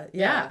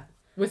 yeah.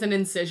 With an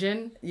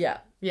incision. Yeah.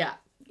 Yeah.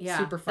 Yeah.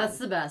 Super fun. That's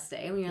the best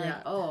day. When you're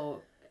like, oh,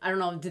 I don't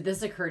know, did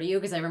this occur to you?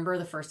 Because I remember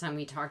the first time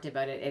we talked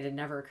about it, it had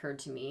never occurred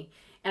to me.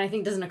 And I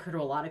think it doesn't occur to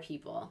a lot of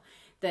people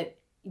that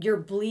you're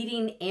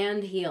bleeding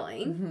and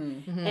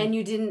healing, and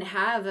you didn't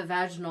have a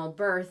vaginal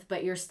birth,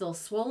 but you're still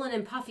swollen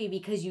and puffy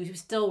because you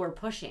still were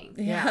pushing.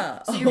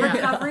 Yeah. So you're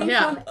recovering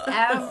from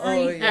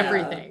everything.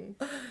 Everything.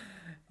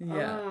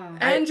 Yeah.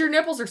 And your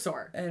nipples are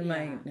sore. And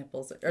my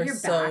nipples are Your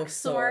so back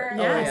sore. sore.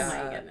 Yes.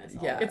 Oh my goodness.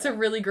 Yeah. It's a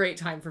really great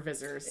time for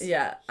visitors.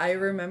 Yeah. I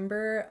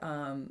remember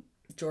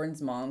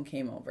Jordan's mom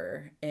came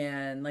over,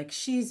 and like,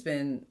 she's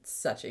been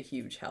such a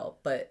huge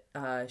help, but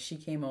she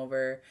came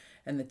over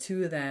and the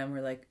two of them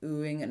were like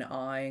oohing and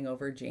awing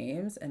over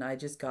James, and I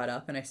just got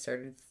up and I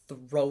started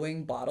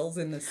throwing bottles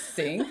in the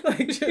sink,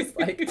 like, just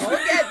like, I'll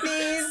get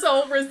these.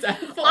 So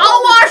resentful.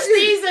 I'll wash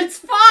these, it's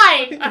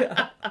fine.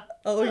 Yeah.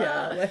 Oh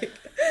yeah, like,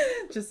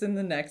 just in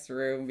the next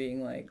room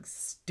being like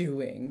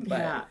stewing. But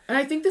Yeah. And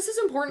I think this is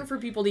important for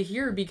people to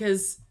hear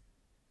because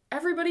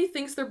everybody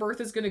thinks their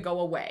birth is going to go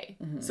away.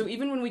 So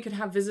even when we could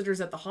have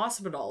visitors at the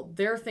hospital,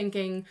 they're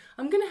thinking,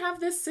 I'm going to have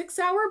this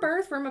 6-hour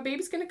birth where my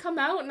baby's going to come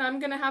out and I'm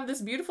going to have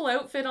this beautiful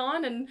outfit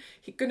on and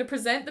going to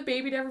present the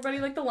baby to everybody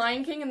like the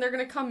Lion King, and they're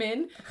going to come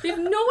in. They have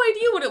no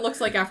idea what it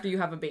looks like after you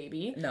have a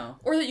baby. No.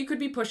 Or that you could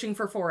be pushing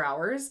for 4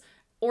 hours,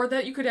 or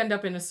that you could end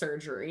up in a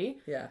surgery.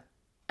 Yeah.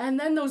 And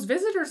then those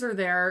visitors are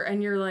there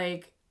and you're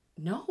like,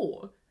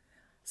 no.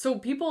 So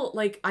people,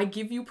 like, I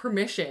give you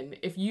permission.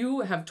 If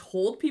you have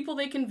told people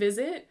they can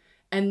visit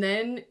and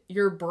then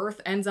your birth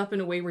ends up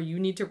in a way where you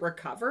need to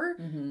recover,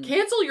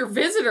 cancel your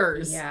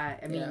visitors. Yeah,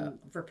 I mean,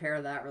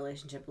 repair that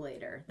relationship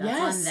later. That's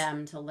Yes. on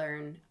them to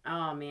learn.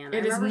 Oh, man.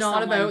 It is remember not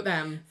someone about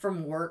them.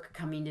 from work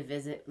coming to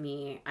visit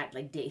me at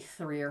like day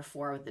 3 or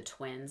 4 with the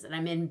twins, and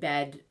I'm in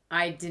bed.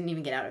 I didn't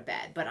even get out of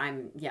bed, but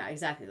I'm,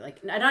 exactly.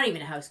 Like, not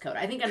even a house coat.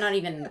 I think I'm not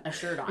even a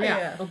shirt on.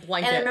 Yeah, a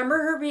blanket. And I remember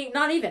her being,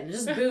 not even,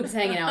 just boobs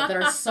hanging out that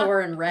are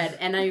sore and red.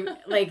 And I,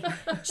 like,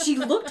 she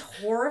looked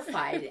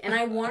horrified. And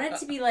I wanted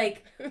to be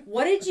like,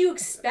 what did you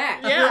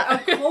expect?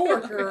 Yeah. You're a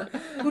coworker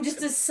who just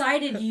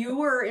decided you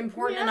were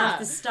important enough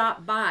to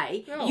stop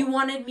by. No. You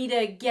wanted me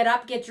to get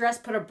up, get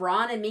dressed, put a bra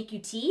on, and make you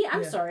tea?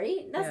 I'm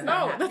sorry. That's not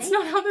No, happening. that's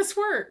not how this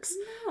works.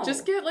 No.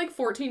 Just get like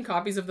 14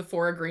 copies of the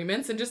 4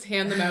 agreements and just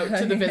hand them out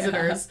to the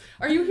visitors.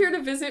 Are you here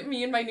to visit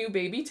me and my new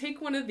baby?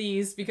 Take one of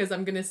these because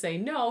I'm going to say,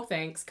 no,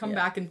 thanks. Come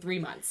back in 3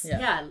 months. Yeah.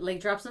 Yeah, like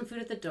drop some food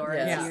at the door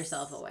and Yes. see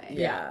yourself away.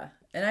 Yeah.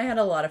 And I had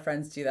a lot of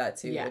friends do that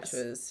too, Yes.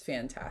 which was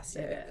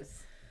fantastic. It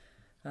is.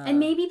 And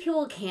maybe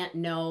people can't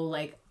know,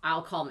 like,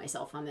 I'll call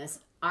myself on this.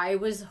 I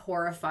was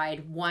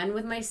horrified, one,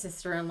 with my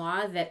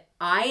sister-in-law, that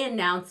I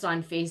announced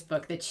on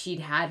Facebook that she'd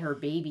had her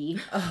baby.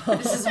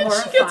 This is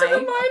horrifying. She gets a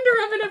reminder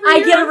of it every I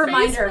year get a on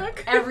reminder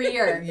Facebook. every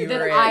year You that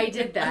were I it.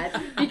 did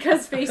that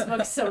because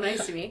Facebook's so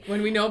nice to me.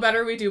 When we know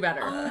better, we do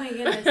better. Oh my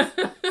goodness.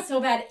 So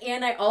bad.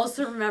 And I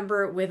also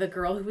remember with a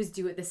girl who was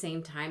due at the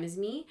same time as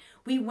me,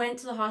 we went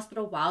to the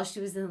hospital while she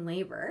was in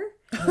labor.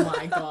 Oh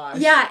my gosh.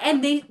 Yeah,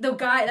 and the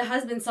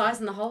husband saw us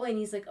in the hallway and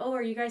he's like, oh,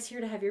 are you guys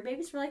here to have your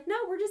babies? We're like, no,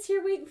 we're just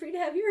here waiting for you to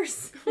have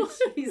yours.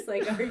 He's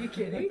like, are you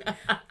kidding?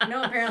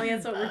 No, apparently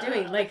that's what we're doing.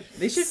 Like,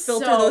 They should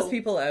filter so- those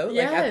people out.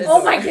 Like, at Yes. the Oh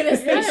door. my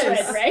goodness, Yes. they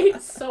should,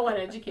 right? So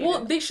uneducated.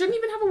 Well, they shouldn't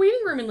even have a waiting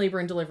room in labor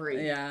and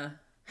delivery. Yeah.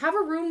 have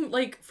a room,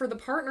 like, for the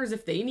partners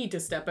if they need to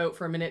step out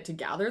for a minute to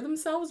gather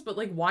themselves, but,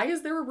 like, why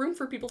is there a room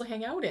for people to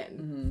hang out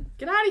in?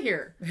 Get out of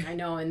here. I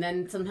know, and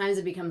then sometimes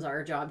it becomes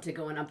our job to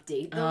go and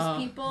update those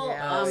people.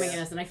 yes. Oh my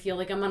goodness, and I feel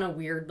like I'm on a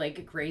weird,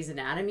 like, Grey's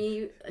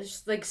Anatomy,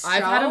 like, show.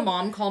 I've had a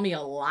mom call me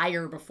a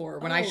liar before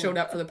when I showed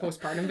up for the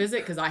postpartum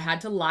visit, because I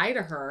had to lie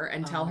to her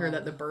and tell her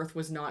that the birth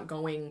was not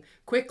going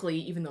quickly,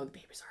 even though the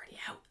baby was already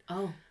out.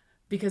 Oh.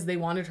 Because they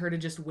wanted her to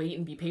just wait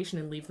and be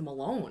patient and leave them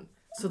alone.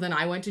 So then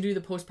I went to do the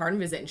postpartum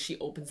visit, and she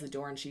opens the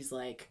door and she's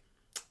like,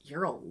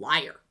 "You're a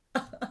liar."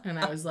 And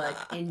I was like,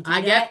 Indeed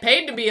 "I get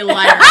paid to be a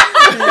liar."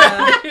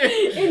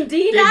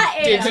 Indeed, I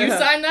am. Did you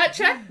sign that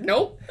check?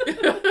 Nope.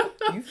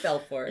 You fell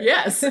for it.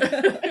 Yes.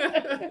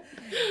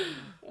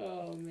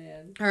 Oh,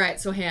 man. All right,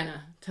 so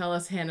Hannah, tell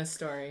us Hannah's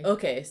story.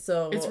 Okay,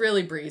 so It's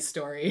really Bree's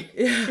story.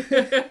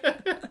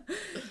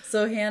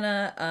 So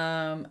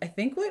Hannah, I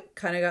think what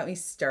kind of got me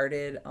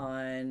started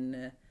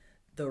on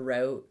the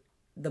route,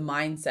 the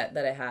mindset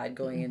that I had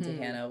going into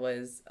Hannah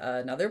was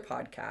another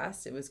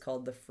podcast. It was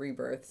called the Free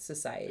Birth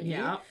Society,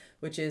 Yeah.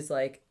 which is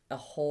like a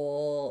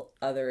whole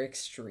other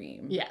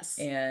extreme. Yes.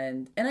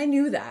 And I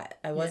knew that.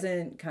 I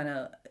wasn't kind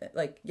of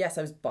like, yes,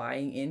 I was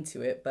buying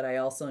into it, but I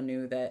also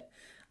knew that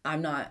I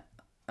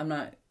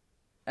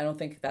don't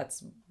think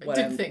that's what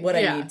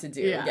I need to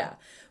do. Yeah.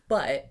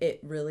 But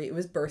it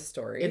was birth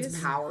stories. It's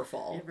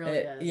powerful. It really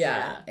is.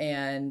 Yeah.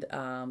 And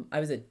I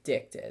was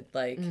addicted.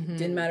 Like,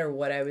 didn't matter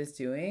what I was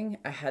doing.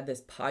 I had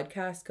this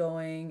podcast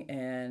going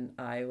and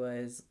I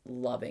was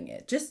loving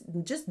it.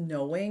 Just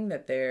knowing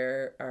that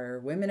there are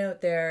women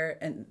out there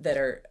and that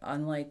are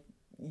unlike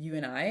you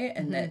and I,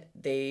 and that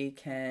we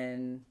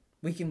can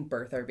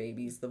birth our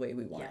babies the way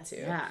we want to.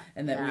 Yeah.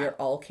 And that we are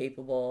all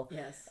capable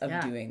of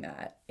Yeah. doing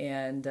that.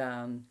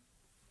 And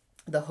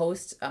the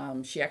host,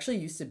 she actually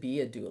used to be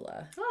a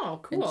doula. Oh,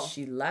 cool. And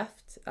she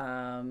left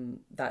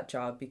that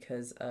job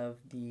because of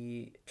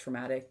the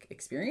traumatic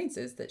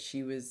experiences that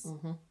she was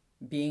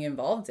being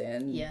involved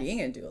in,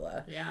 being a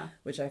doula. Yeah.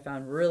 Which I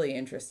found really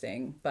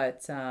interesting.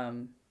 But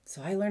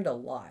so I learned a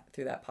lot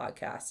through that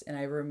podcast. And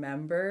I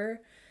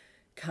remember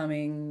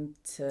coming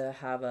to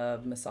have a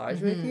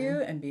massage with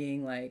you and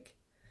being like,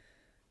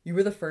 you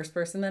were the first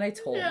person that I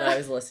told that I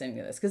was listening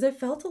to this, because it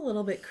felt a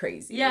little bit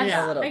crazy.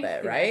 Yeah. A little I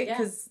bit, feel right? that, yeah.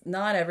 Because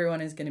not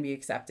everyone is going to be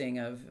accepting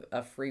of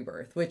a free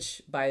birth,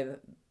 which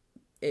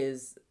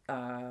is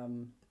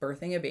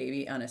birthing a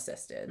baby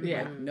unassisted.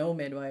 Yeah. Like, no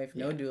midwife,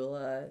 no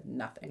doula,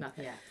 nothing.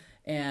 Yeah.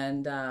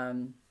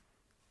 And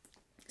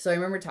so I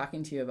remember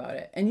talking to you about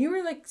it, and you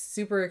were like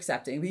super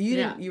accepting, but you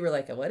didn't. You were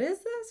like, "What is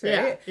this?"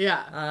 Right?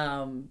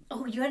 Yeah.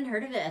 Oh, you hadn't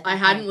heard of it? I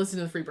hadn't listened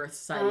to the Free Birth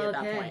Society at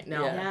that point.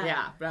 No.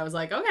 Yeah. But I was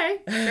like, okay,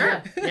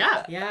 sure.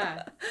 Yeah.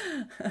 Yeah.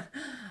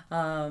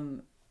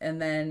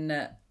 And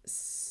then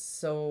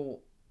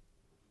so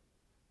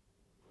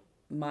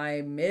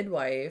my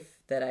midwife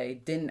that I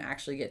didn't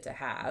actually get to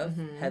have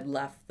had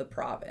left the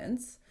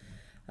province,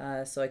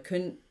 so I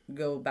couldn't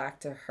go back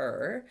to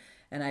her.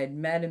 And I had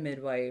met a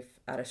midwife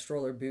at a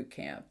stroller boot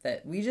camp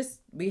that we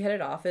hit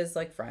it off as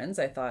like friends.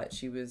 I thought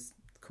she was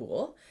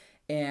cool.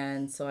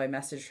 And so I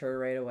messaged her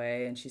right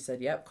away and she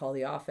said, "Yep, call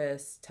the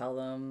office, tell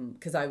them,"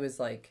 because I was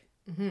like,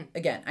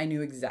 again, I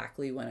knew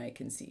exactly when I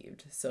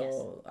conceived.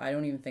 So I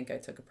don't even think I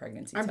took a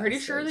pregnancy I'm test. pretty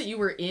sure that you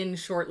were in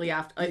shortly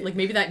after, like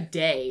maybe that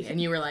day,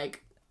 and you were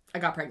like, "I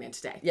got pregnant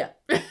today." Yeah.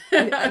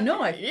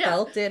 No, I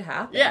felt it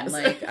happen. Yes.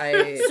 Like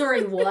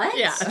Sorry, what?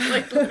 Yeah,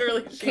 like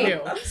literally she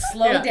knew.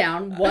 Slow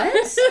down.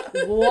 What?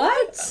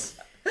 What?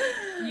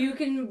 You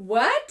can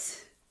what?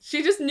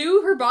 She just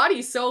knew her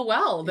body so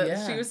well that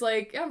Yeah. she was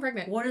like, "Yeah, I'm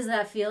pregnant." What does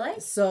that feel like?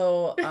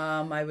 So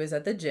I was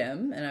at the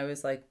gym and I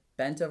was like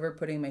bent over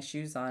putting my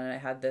shoes on, and I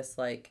had this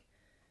like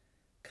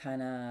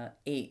kind of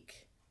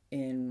ache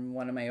in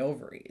one of my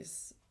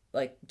ovaries,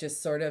 like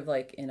just sort of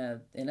like in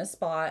a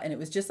spot, and it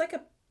was just like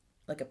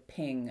a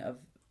ping of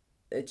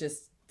it,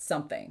 just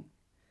something.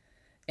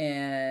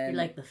 And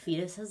You're like, the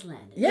fetus has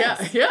landed.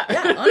 yes. Yeah.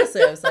 Yeah,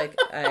 honestly, I was like,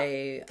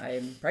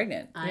 I'm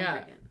pregnant. I'm Yeah.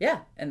 pregnant. Yeah,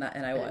 and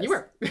I was. You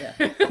were. Yeah.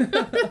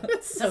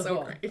 So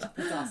cool. great.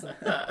 That's awesome.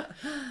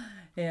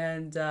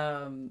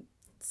 And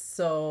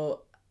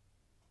so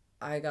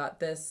I got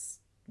this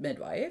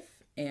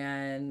midwife,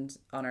 and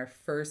on our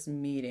first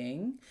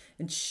meeting,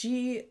 and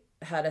she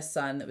had a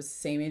son that was the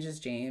same age as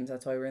James.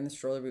 That's why we were in the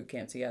stroller boot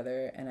camp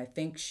together. And I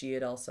think she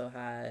had also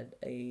had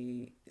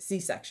a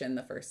C-section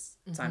the first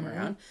time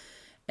around.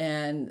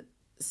 And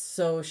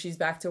so she's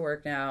back to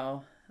work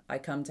now. I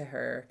come to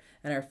her,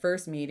 and our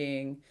first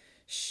meeting,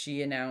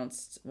 she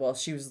announced, well,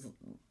 she was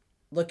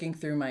looking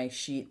through my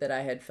sheet that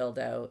I had filled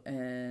out,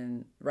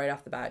 and right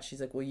off the bat, she's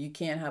like, "Well, you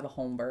can't have a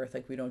home birth.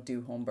 Like, we don't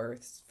do home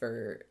births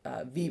for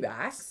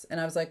VBACs."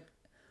 And I was like,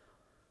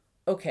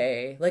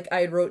 okay. Like,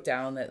 I wrote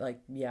down that,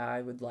 like, yeah,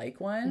 I would like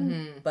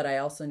one, but I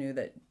also knew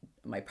that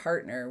my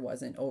partner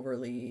wasn't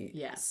overly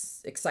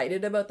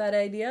excited about that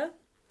idea.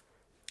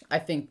 I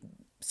think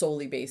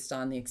solely based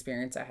on the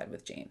experience I had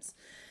with James.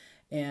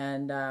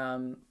 And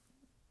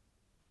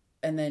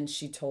then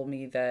she told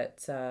me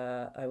that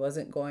I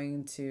wasn't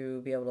going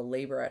to be able to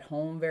labor at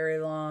home very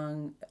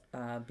long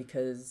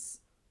because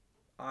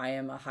I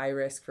am a high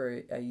risk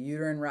for a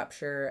uterine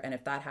rupture, and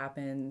if that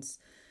happens,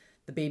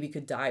 the baby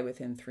could die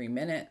within 3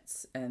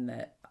 minutes, and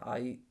that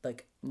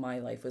my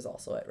life was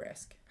also at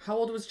risk. How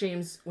old was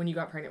James when you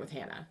got pregnant with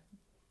Hannah?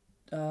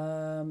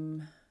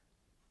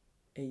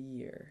 A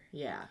year.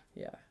 Yeah.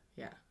 Yeah.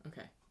 Yeah.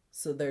 Okay.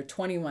 So they're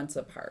 20 months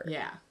apart.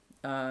 Yeah.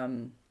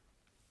 And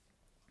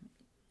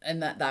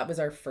that was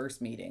our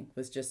first meeting,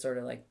 was just sort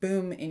of like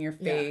boom in your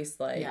face,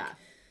 like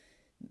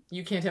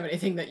you can't have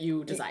anything that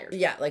you desired.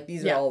 Yeah, like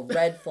these are all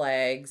red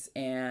flags.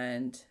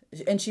 And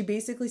she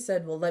basically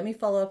said, well, let me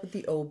follow up with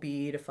the OB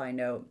to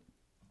find out,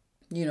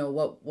 you know,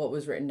 what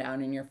was written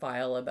down in your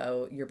file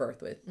about your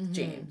birth with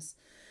James.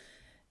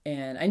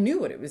 And I knew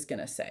what it was going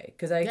to say,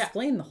 because I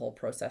explained the whole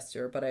process to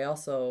her, but I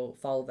also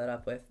followed that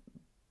up with,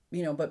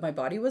 you know, but my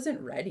body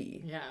wasn't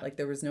ready. Yeah. Like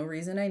there was no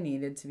reason I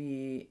needed to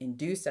be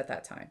induced at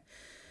that time.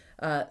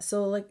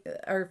 So like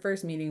our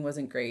first meeting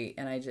wasn't great,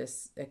 and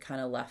it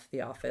kind of left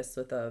the office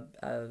with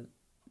a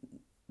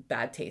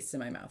bad taste in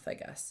my mouth, I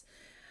guess.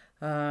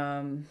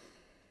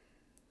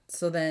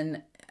 So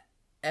then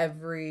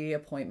every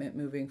appointment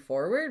moving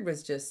forward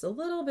was just a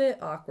little bit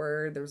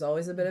awkward. There was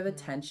always a bit of a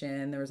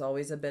tension. There was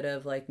always a bit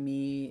of like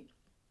me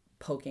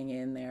poking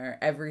in there.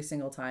 Every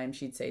single time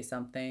she'd say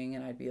something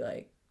and I'd be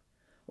like,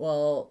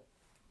 well,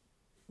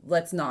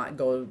 let's not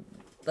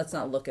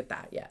look at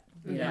that yet.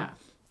 You know?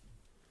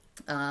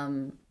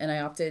 And I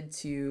opted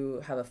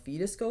to have a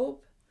fetoscope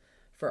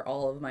for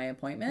all of my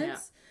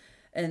appointments.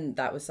 And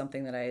that was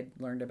something that I had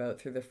learned about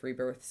through the Free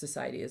Birth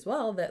Society as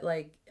well, that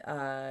like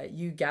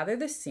you gather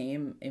the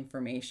same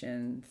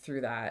information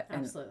through that.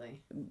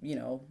 Absolutely. And, you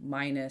know,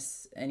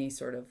 minus any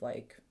sort of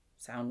like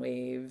sound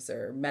waves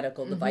or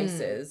medical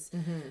devices.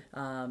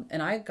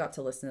 And I got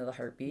to listen to the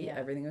heartbeat. Yeah.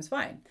 Everything was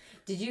fine.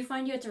 Did you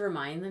find you had to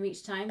remind them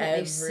each time that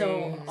they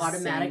so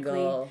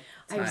automatically?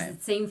 I was the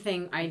same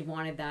thing. I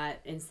wanted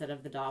that instead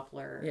of the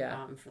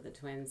Doppler for the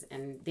twins,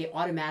 and they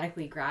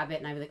automatically grab it,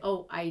 and I'd be like,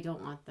 "Oh, I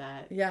don't want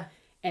that." Yeah.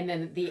 And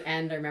then at the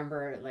end, I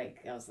remember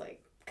like I was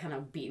like kind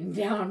of beaten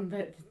down,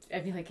 but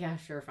I'd be like, "Yeah,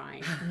 sure,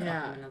 fine."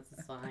 Yeah,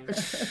 that's fine.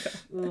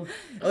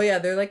 Oh yeah,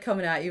 they're like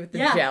coming at you with the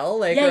gel,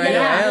 like right away.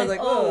 I was like,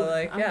 "Oh,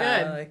 like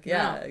good.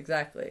 like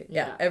exactly."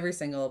 Yeah, every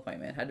single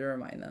appointment had to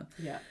remind them.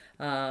 Yeah.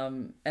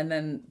 And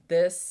then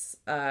this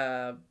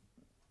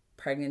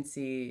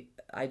pregnancy,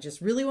 I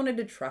just really wanted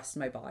to trust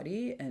my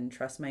body and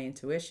trust my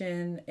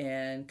intuition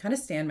and kind of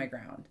stand my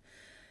ground.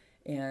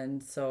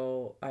 And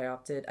so I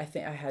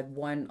think I had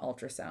one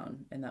ultrasound,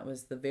 and that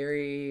was the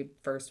very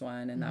first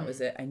one, and that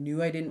was it. I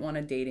knew I didn't want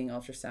a dating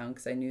ultrasound,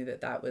 because I knew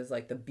that was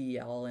like the be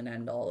all and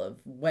end all of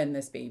when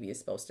this baby is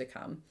supposed to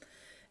come.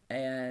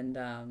 And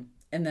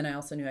then I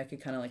also knew I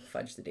could kind of like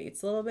fudge the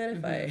dates a little bit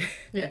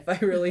if I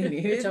really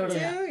needed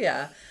to.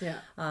 Yeah.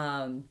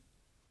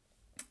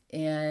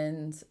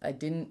 And I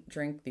didn't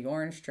drink the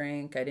orange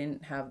drink. I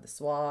didn't have the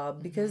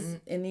swab, because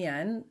in the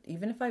end,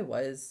 even if I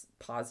was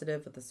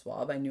positive with the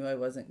swab, I knew I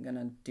wasn't going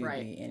to do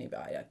the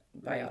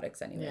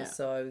antibiotics anyways. Yeah.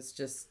 So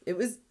it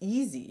was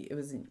easy. It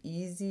was an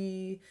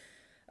easy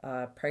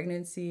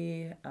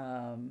pregnancy.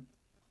 And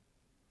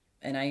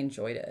I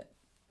enjoyed it.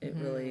 It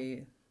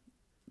really,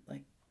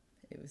 like,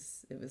 it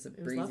was a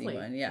breezy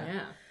one.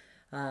 Yeah.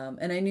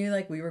 And I knew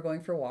like we were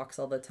going for walks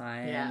all the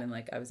time, and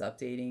like I was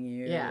updating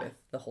you with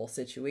the whole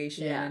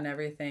situation and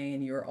everything,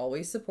 and you were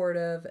always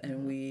supportive,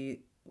 and we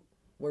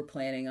were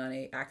planning on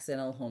a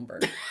accidental home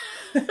birth.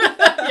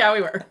 Yeah,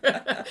 we were.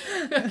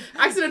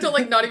 Accidental,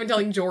 like not even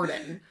telling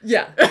Jordan.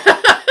 Yeah.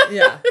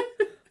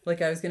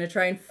 Like I was gonna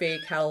try and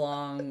fake how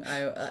long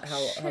how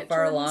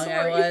far along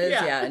I was,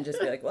 and just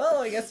be like, well,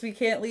 I guess we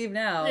can't leave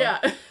now. Yeah.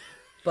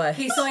 But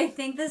okay, so I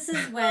think this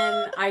is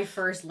when I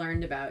first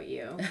learned about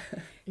you.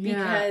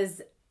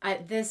 Because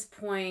at this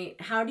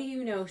point, how do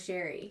you know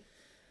Sherry?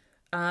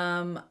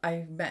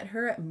 I met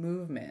her at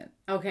Movement.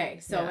 Okay,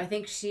 so I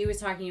think she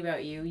was talking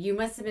about you. You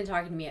must have been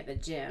talking to me at the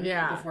gym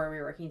before we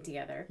were working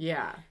together.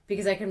 Yeah.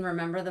 Because I can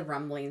remember the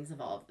rumblings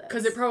of all of this.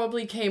 Because it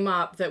probably came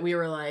up that we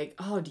were like,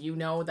 oh, do you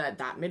know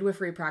that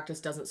midwifery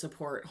practice doesn't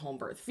support home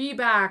birth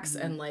feedbacks?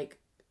 And like,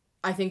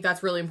 I think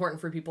that's really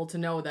important for people to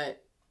know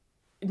that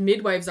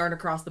midwives aren't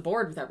across the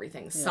board with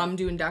everything. Some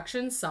do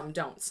inductions, some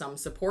don't. Some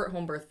support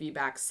home birth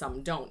feedback,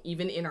 some don't,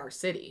 even in our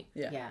city.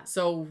 Yeah.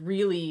 So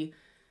really,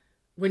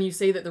 when you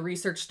say that the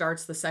research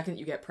starts the second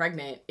you get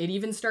pregnant, it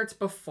even starts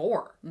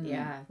before.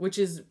 Yeah. Which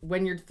is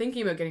when you're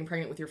thinking about getting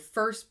pregnant with your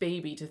first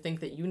baby, to think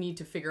that you need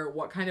to figure out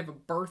what kind of a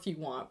birth you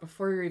want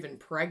before you're even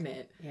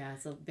pregnant. Yeah,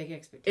 it's a big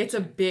expectation. It's a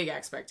big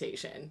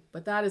expectation.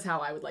 But that is how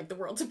I would like the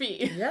world to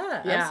be.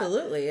 Yeah,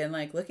 absolutely. And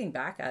like looking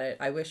back at it,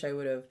 I wish I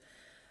would have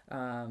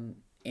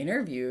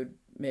interviewed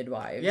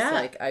midwives.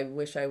 Like I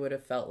wish I would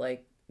have felt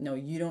like, no,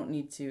 you don't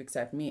need to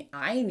accept me.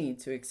 I need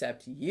to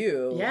accept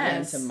you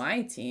into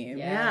my team.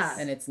 Yes.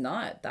 And it's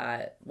not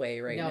that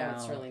way now. No,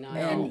 it's really not. No.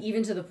 And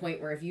even to the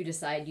point where if you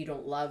decide you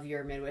don't love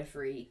your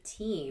midwifery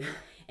team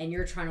and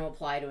you're trying to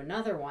apply to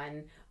another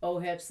one,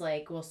 OHIP's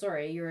like, well,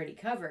 sorry, you're already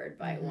covered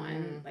by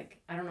one. Like,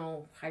 I don't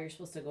know how you're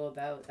supposed to go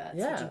about that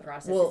switching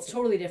process. Well, it's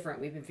totally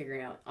different. We've been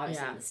figuring out,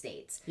 obviously, in the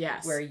States.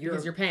 Yes. Where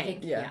you're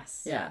paying.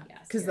 Yes.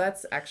 Because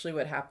that's actually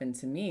what happened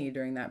to me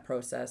during that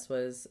process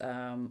was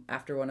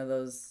after one of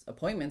those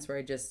appointments where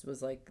I just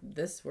was like,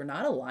 we're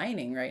not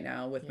aligning right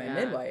now with my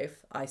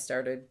midwife. I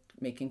started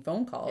making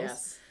phone calls.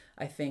 Yes.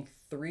 I think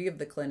 3 of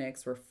the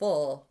clinics were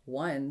full.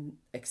 1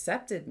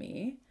 accepted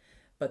me,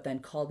 but then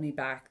called me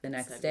back the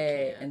next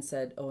day and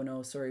said, oh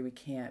no, sorry, we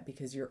can't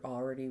because you're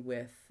already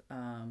with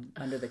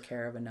under the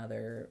care of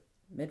another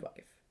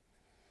midwife.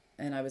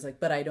 And I was like,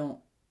 but I don't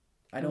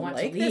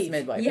like this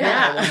midwife.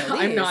 Yeah,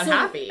 I'm not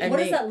happy. What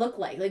does that look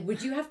like? Like,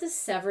 would you have to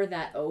sever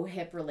that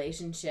OHIP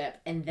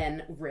relationship and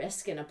then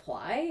risk and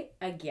apply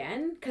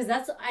again? Because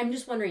I'm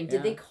just wondering,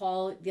 did they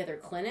call the other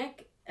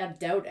clinic? I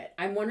doubt it.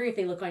 I'm wondering if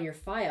they look on your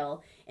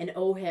file and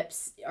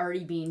OHIP's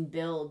already being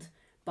billed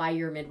by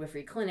your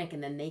midwifery clinic,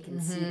 and then they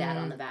can see that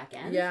on the back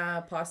end. Yeah,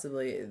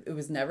 possibly. It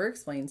was never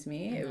explained to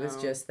me. It was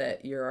just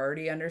that you're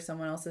already under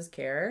someone else's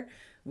care.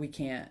 We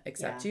can't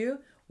accept you.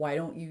 Why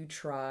don't you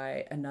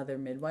try another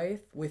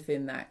midwife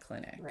within that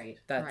clinic? Right.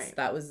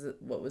 That was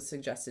what was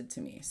suggested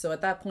to me. So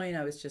at that point,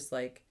 I was just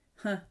like,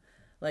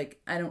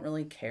 like, I don't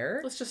really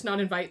care. Let's just not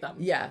invite them.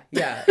 Yeah,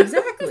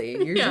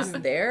 exactly. You're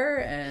just there,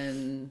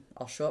 and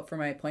I'll show up for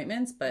my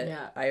appointments, but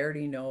I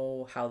already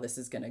know how this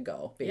is going to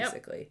go,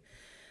 basically.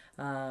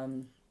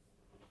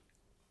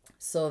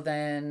 So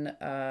then,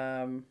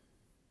 I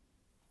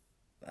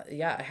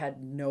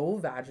had no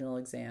vaginal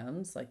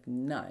exams, like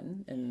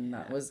none. And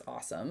that was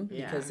awesome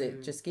because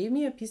it just gave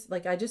me a piece,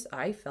 like, I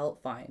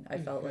felt fine. I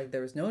felt like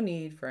there was no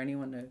need for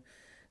anyone to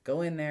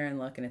go in there and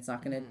look, and it's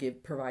not going to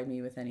provide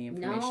me with any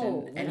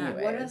information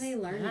anyways. What are they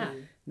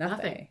learning?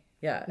 Nothing.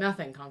 Yeah.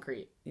 Nothing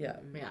concrete. Yeah.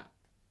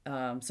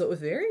 Yeah. So it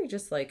was very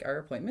just like our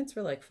appointments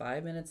were like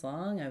 5 minutes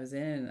long. I was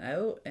in and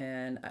out.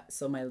 And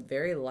so my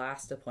very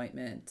last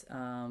appointment,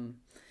 and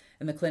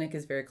the clinic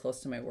is very close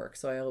to my work.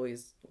 So I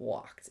always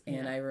walked.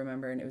 And I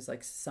remember, and it was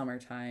like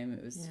summertime.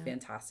 It was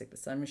fantastic. The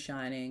sun was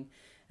shining.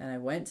 And I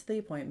went to the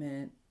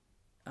appointment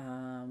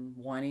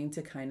wanting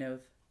to kind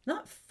of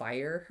not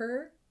fire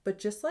her, but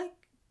just like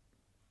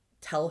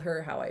tell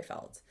her how I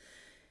felt.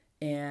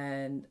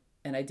 And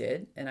I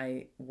did. And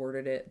I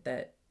worded it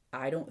that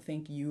I don't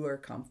think you are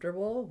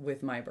comfortable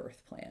with my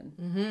birth plan.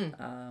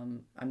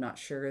 I'm not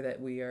sure that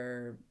we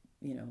are,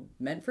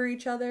 meant for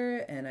each other.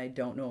 And I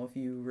don't know if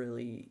you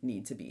really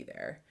need to be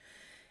there.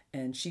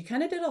 And she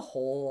kind of did a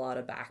whole lot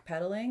of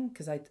backpedaling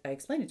because I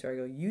explained it to her. I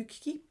go, you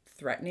keep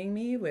threatening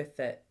me with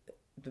that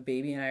the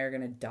baby and I are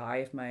going to die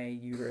if my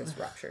uterus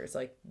ruptures.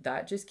 Like,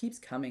 that just keeps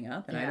coming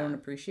up and I don't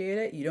appreciate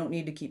it. You don't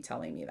need to keep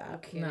telling me that.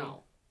 Okay.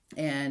 No.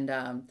 And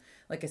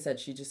like I said,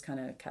 she just kind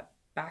of kept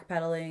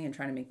backpedaling and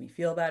trying to make me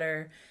feel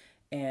better.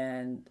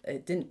 And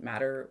it didn't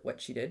matter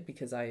what she did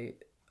because I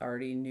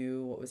already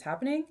knew what was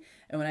happening.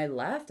 And when I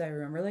left, I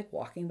remember like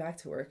walking back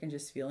to work and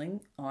just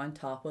feeling on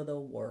top of the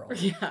world.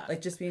 Yeah.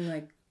 Like just being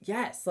like,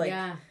 yes. Like,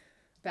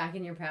 back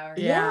in your power.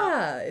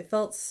 Yeah. It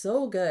felt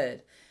so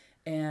good.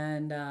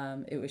 And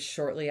it was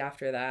shortly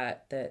after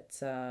that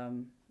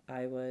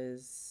I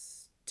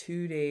was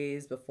 2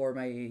 days before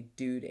my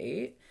due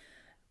date.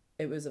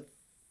 It was a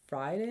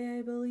Friday,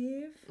 I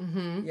believe.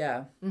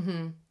 Yeah.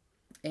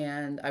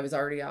 And I was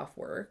already off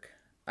work.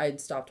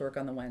 I'd stopped work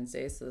on the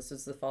Wednesday, so this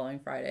was the following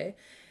Friday.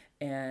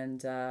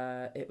 And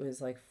it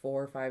was like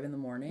 4 or 5 in the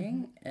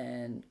morning,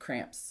 and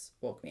cramps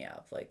woke me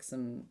up, like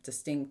some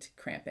distinct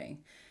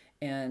cramping.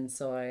 And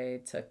so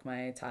I took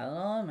my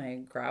Tylenol and my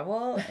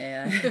Gravel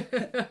and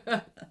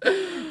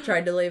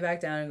tried to lay back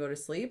down and go to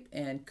sleep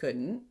and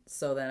couldn't.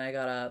 So then I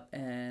got up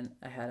and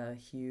I had a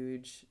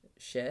huge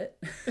shit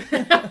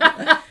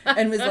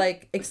and was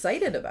like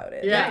excited about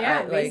it.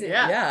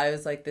 I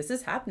was like, this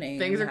is happening.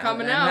 Things are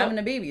coming out. I'm having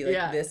a baby.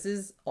 Like this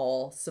is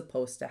all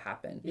supposed to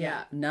happen.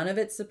 Yeah. None of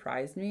it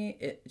surprised me.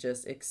 It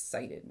just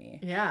excited me.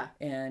 Yeah.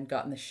 And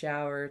got in the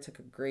shower, took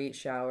a great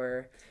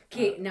shower.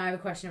 Okay, now I have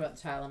a question about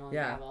the Tylenol and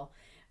Gravel.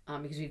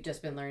 Because we've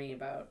just been learning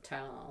about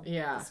Tylenol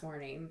this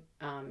morning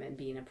and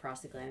being a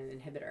prostaglandin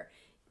inhibitor.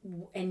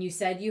 And you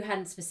said you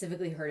hadn't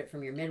specifically heard it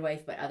from your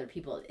midwife, but other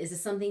people. Is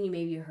this something you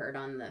maybe heard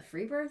on the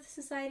Free Birth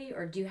Society?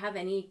 Or do you have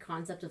any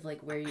concept of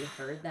like where you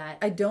heard that?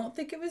 I don't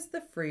think it was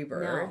the Free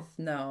Birth.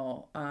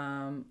 No.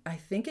 I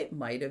think it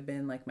might have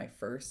been like my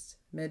first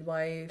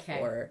midwife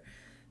or,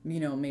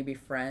 maybe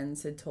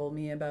friends had told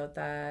me about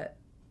that.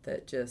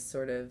 That just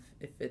sort of,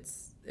 if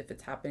it's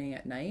happening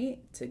at night,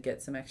 to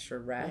get some extra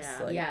rest.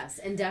 Yeah. Like, yes,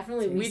 and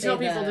definitely we tell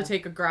people to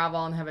take a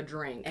Gravel and have a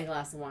drink. A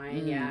glass of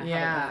wine,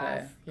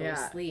 go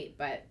to sleep.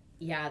 But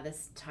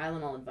this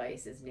Tylenol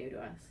advice is new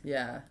to us.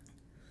 Yeah.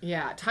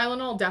 Yeah,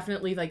 Tylenol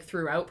definitely, like,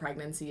 throughout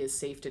pregnancy is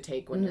safe to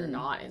take when you're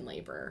not in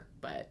labor.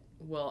 But,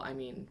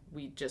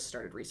 we just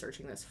started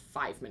researching this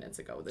 5 minutes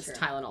ago, this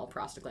Tylenol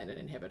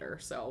prostaglandin inhibitor,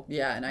 so...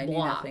 Yeah, and I knew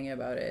nothing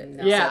about it.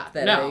 Except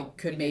that I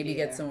could maybe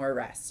get some more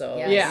rest, so,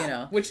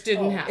 which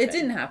didn't happen. It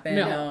didn't happen,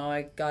 no.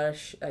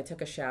 I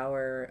took a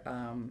shower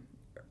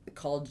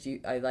called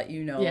you. I let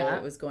you know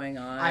what was going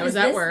on. I was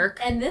at work.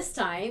 And this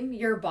time,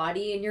 your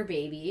body and your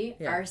baby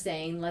are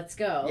saying, let's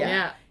go.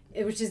 Yeah.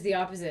 Which is the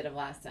opposite of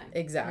last time.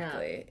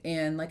 Exactly. Yeah.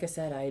 And like I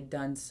said, I had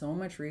done so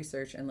much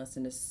research and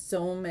listened to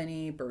so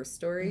many birth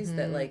stories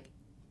that like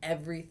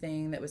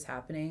everything that was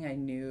happening I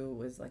knew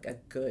was like a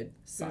good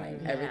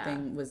sign.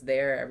 Everything was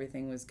there.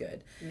 Everything was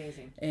good.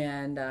 Amazing.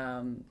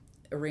 And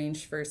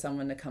arranged for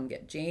someone to come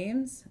get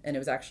James. And it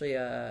was actually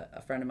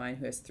a friend of mine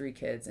who has 3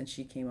 kids. And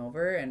she came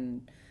over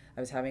and I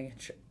was having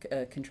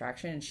a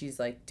contraction and she's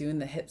like doing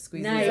the hip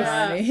squeezes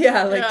on me.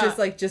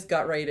 Yeah, just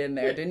got right in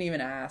there. Didn't even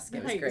ask.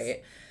 It was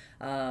great.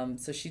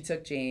 So she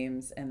took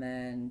James and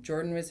then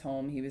Jordan was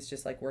home. He was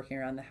just like working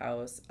around the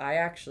house. I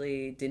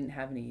actually didn't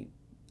have any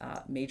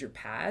major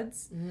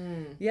pads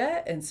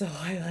yet. And so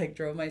I like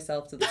drove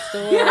myself to the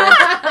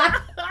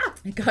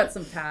store, got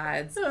some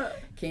pads,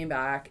 came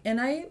back and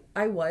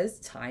I was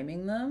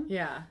timing them.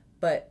 Yeah.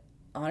 But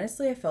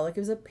honestly, I felt like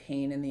it was a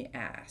pain in the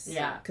ass.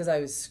 Yeah. Because I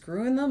was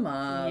screwing them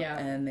up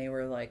and they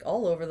were like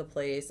all over the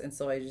place. And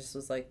so I just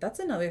was like, that's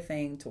another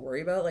thing to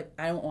worry about. Like,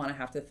 I don't want to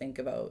have to think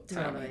about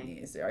timing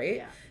these, right?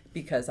 Yeah.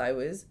 Because I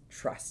was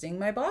trusting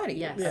my body.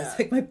 Yes. I was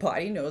like, my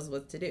body knows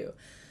what to do.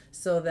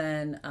 So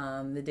then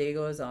the day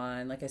goes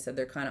on. Like I said,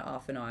 they're kind of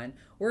off and on.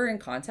 We're in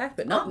contact,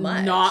 but not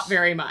much. Not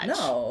very much.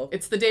 No.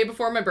 It's the day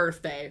before my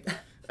birthday.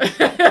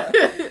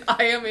 I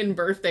am in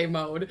birthday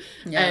mode.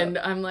 Yeah. And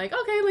I'm like,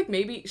 okay, like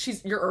maybe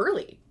you're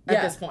early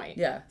at this point.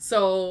 Yeah.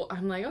 So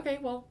I'm like, okay,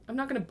 well, I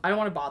don't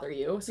want to bother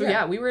you.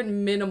 So we were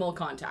in minimal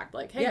contact.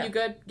 Like, hey, you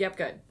good? Yep,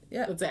 good.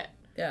 Yeah. That's it.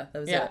 Yeah, that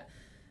was it.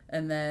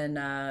 And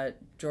then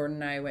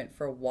Jordan and I went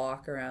for a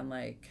walk around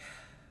like...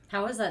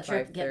 How was that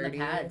trip getting the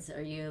pads?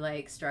 Are you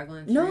like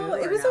struggling through? No,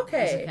 it was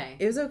okay.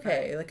 It was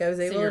okay. Right. Like I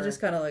was able to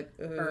just kind of like...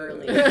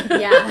 Early.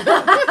 Yeah.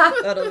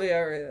 That'll be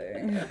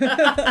everything.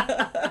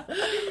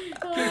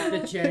 Keep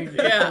the change.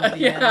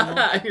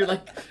 Yeah. You're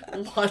like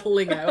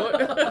waddling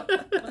out.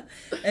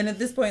 And at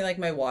this point, like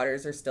my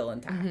waters are still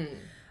intact.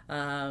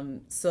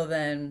 So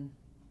then...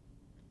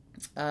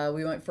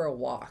 we went for a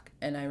walk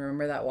and I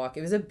remember that walk.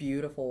 It was a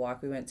beautiful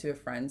walk. We went to a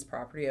friend's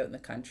property out in the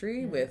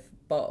country with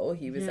Bo.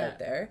 He was out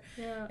there.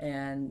 Yeah.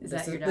 And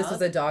this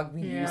was a dog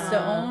we used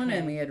to own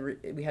and we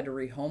had to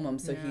rehome him.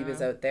 So he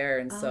was out there.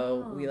 And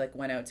so we like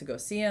went out to go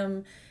see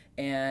him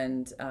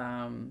and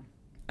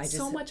I just...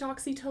 So much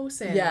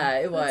oxytocin. Yeah,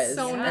 it was. That's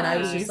so nice. And I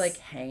was just like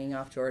hanging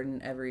off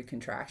Jordan every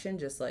contraction,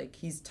 just like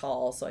he's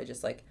tall. So I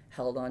just like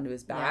held onto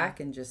his back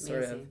and just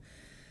sort of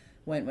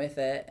went with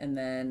it. And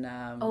then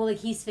like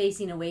he's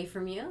facing away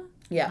from you?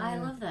 Yeah. I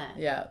love that.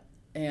 Yeah.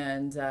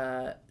 And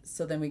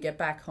so then we get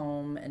back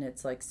home and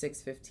it's like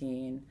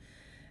 6:15.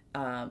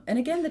 And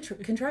again, the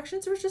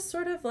contractions were just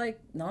sort of like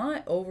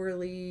not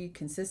overly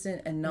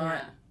consistent and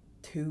not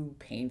too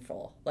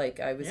painful.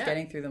 Like I was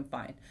getting through them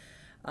fine.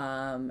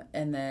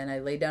 And then I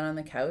lay down on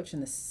the couch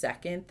and the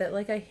second that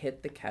like I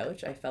hit the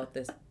couch, I felt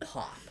this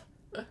pop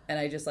and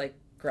I just like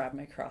grabbed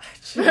my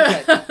crotch.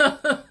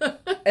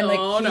 And like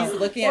he's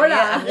looking at me,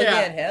 I'm looking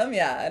at him.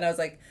 Yeah. And I was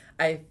like,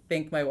 I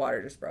think my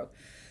water just broke.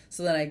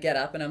 So then I get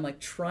up and I'm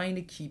like trying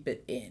to keep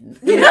it in.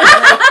 You know,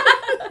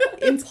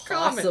 like,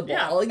 impossible.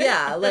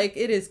 Yeah, like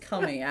it is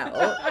coming out.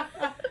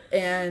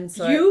 And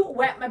so you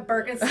wet my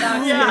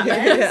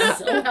Birkenstocks.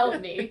 So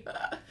help me.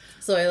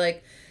 So I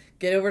like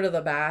get over to the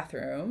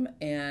bathroom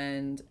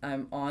and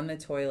I'm on the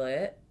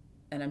toilet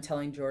and I'm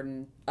telling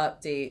Jordan,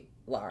 update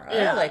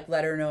Lara, like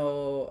let her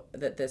know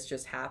that this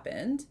just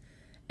happened.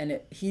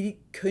 And he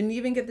couldn't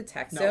even get the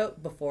text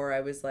out before I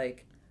was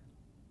like,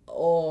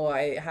 oh,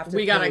 I have to.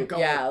 We gotta go.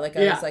 Yeah, like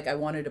I was like, I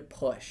wanted to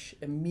push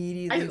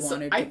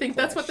immediately. I think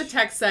that's what the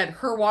text said.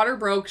 Her water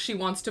broke. She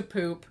wants to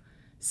poop.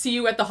 See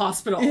you at the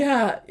hospital.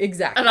 Yeah,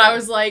 exactly. And I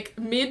was like,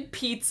 mid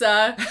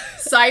pizza,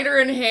 cider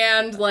in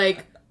hand,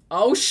 like,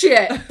 oh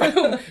shit!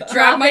 Boom!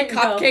 Grab my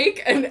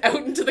cupcake and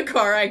out into the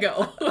car I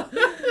go.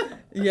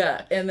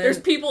 Yeah, and then there's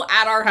people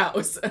at our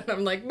house, and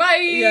I'm like, bye.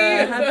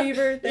 Yeah, happy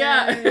birthday.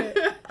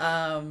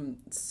 Yeah.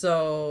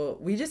 So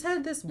we just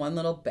had this one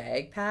little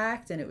bag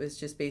packed, and it was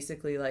just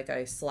basically like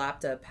I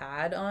slapped a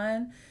pad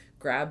on,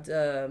 grabbed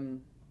a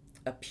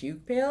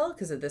puke pail,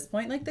 because at this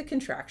point, like the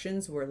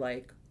contractions were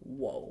like,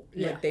 whoa,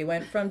 like they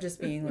went from just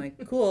being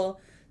like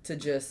cool to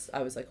just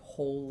I was like,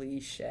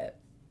 holy shit.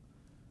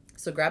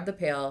 So grab the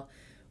pail.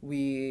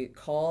 We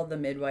call the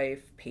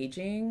midwife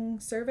paging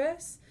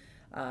service.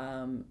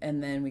 And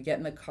then we get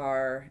in the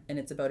car and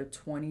it's about a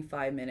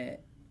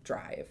 25-minute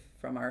drive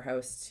from our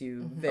house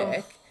to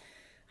Vic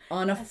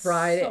on a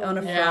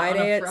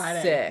Friday at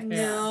 6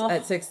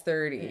 at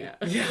 6:30.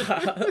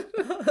 Yeah.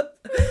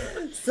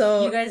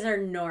 So you guys are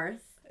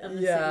north of the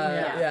city.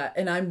 Yeah.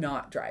 And I'm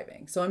not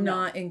driving. So I'm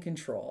not in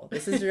control.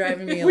 This is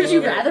driving me a Would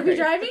little you rather bit be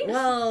driving?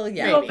 Well,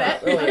 yeah.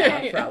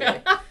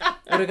 Probably.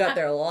 Would have got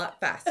there a lot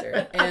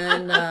faster.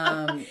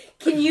 And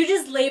can you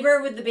just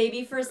labor with the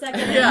baby for a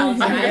second? I'm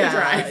gonna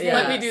drive.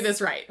 Let me do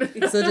this right.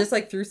 So just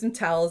like threw some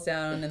towels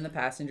down in the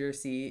passenger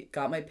seat,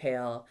 got my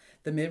pail.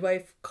 The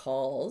midwife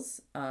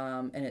calls,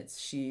 and it's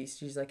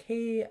she's like,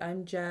 hey,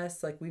 I'm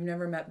Jess. Like we've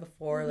never met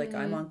before. Like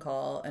I'm on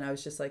call, and I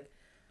was just like,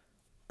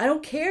 I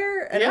don't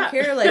care. I don't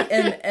care. Like,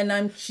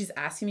 and she's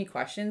asking me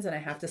questions and I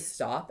have to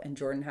stop and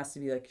Jordan has to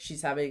be like,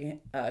 she's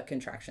having a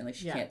contraction. Like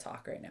she can't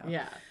talk right now.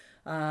 Yeah.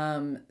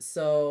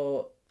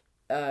 So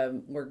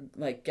we're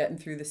like getting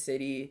through the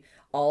city.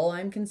 All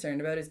I'm concerned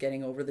about is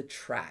getting over the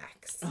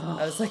tracks. Oh.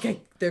 I was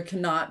like, there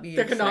cannot be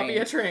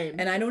a train.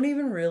 And I don't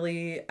even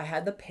really, I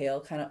had the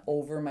pail kind of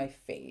over my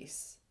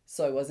face.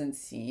 So I wasn't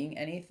seeing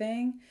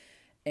anything.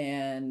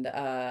 And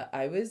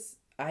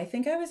I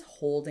think I was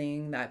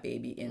holding that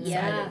baby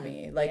inside of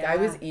me. Like I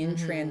was in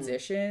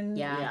transition.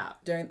 Yeah.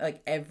 During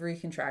like every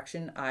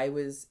contraction, I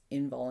was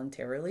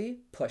involuntarily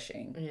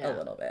pushing a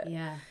little bit.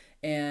 Yeah.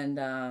 And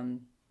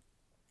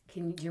do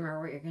you remember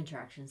what your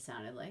contractions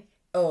sounded like?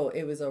 Oh,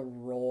 it was a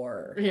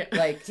roar. Yeah.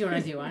 Like, do you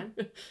want to do one?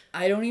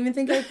 I don't even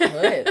think I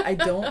could. I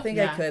don't think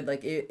I could.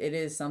 Like it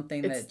is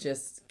something that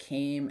just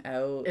came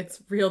out.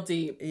 It's real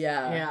deep.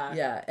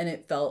 Yeah. And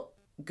it felt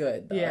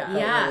good though. Yeah. It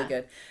felt really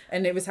good.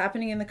 And it was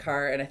happening in the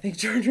car and I think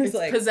Jordan was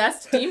like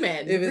possessed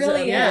demon. It was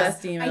really a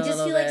possessed demon. I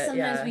just feel like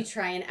sometimes we we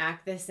try and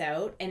act this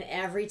out and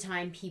every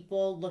time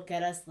people look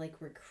at us like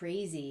we're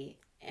crazy.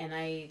 And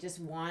I just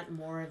want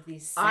more of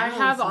these sounds. I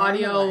have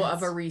audio normalized.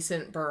 of a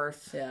recent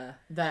birth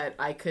that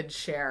I could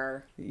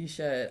share. You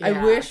should. Yeah.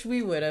 I wish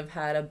we would have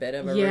had a bit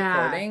of a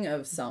recording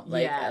of some,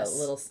 like a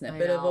little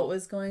snippet of what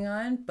was going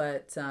on.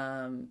 But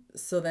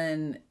so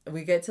then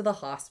we get to the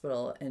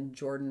hospital and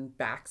Jordan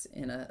backs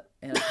in a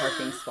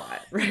parking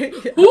spot, right?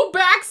 Who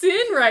backs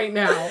in right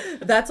now?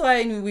 That's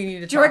why we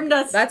need to Jordan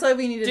talk. does. That's why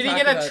we need to Did talk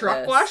he get about a truck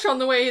this. wash on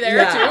the way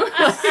there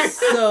too?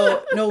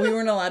 So, no, we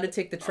weren't allowed to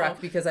take the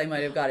truck because I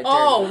might have got it dirty.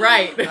 Oh,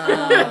 right. Okay.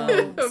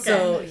 Okay.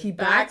 So he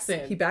backs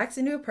in. He backs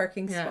into a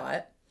parking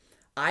spot.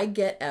 I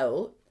get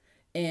out,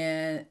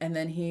 and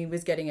then he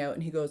was getting out,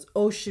 and he goes,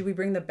 "Oh, should we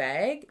bring the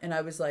bag?" And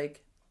I was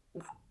like,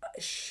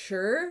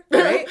 "Sure."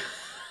 Right?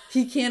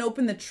 He can't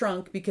open the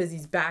trunk because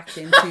he's backed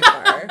in too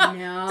far.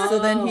 No. So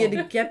then he had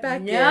to get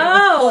back in.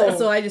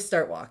 So I just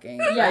start walking.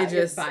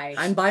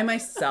 I'm by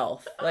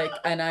myself. Like,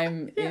 and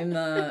I'm in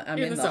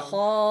the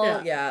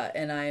hall. Yeah.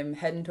 And I'm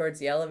heading towards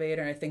the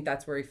elevator. And I think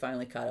that's where he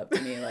finally caught up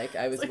to me. Like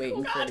I was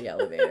waiting for the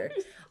elevator.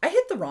 I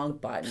hit the wrong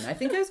button. I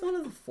think I was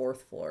going to the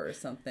 4th floor or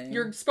something.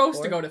 You're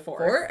supposed to go to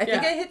 4. I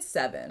think I hit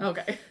 7.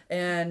 Okay.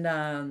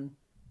 And,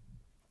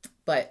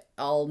 but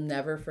I'll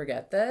never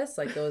forget this.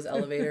 Like those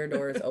elevator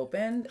doors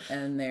opened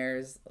and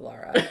there's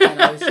Laura.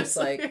 And I was just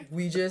like,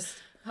 we just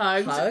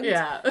hugged.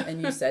 Yeah.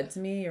 And you said to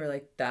me, you were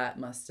like, that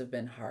must have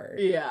been hard.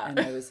 Yeah. And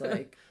I was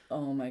like,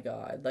 oh my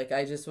God. Like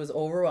I just was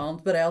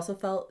overwhelmed, but I also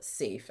felt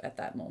safe at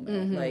that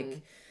moment.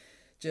 Like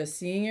just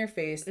seeing your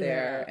face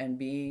there and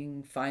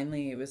being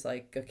finally, it was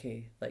like,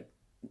 okay, like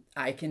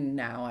I can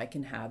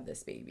have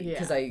this baby.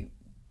 Because I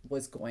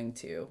was going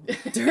to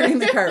during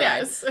the car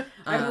ride.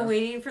 I've been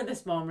waiting for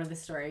this moment of the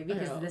story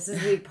because this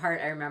is the part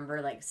I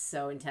remember like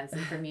so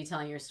intensely from you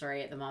telling your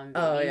story at the Mom and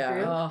Baby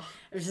group. Oh.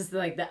 It was just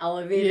like the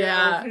elevator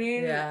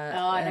opening. Yeah.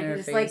 Oh, and I could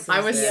just like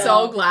I was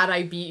so glad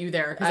I beat you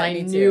there because I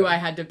knew I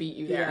had to beat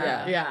you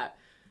there. Yeah.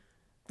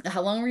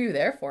 How long were you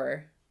there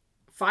for?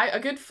 A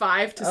good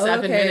 5 to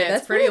 7 minutes.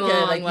 That's pretty long.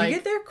 Good. Like you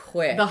get there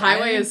quick. The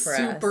highway is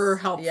super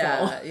helpful.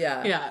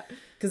 Yeah.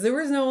 Because there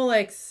was no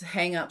like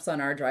hang-ups on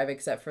our drive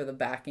except for the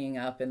backing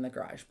up in the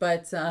garage.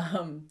 But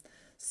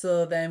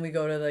so then we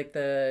go to like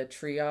the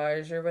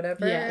triage or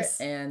whatever.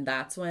 Yes. And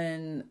that's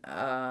when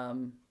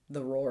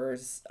the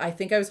roars, I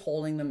think I was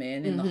holding them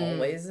in the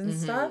hallways and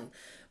stuff.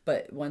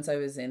 But once I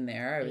was in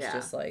there, I was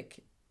just like,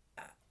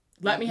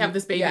 let me have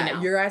this baby now.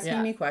 You're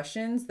asking me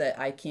questions that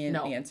I can't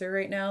answer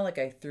right now. Like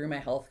I threw my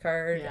health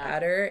card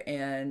at her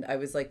and I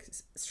was like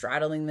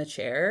straddling the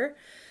chair.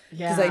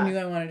 Because I knew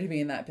I wanted to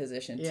be in that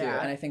position too.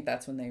 And I think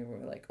that's when they were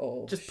like,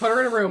 oh. Just put her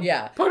in a room.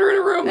 Yeah. Put her in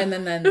a room. And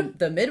then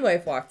the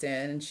midwife walked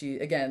in and she,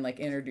 again, like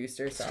introduced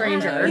herself.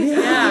 Stranger.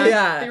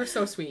 Yeah. They were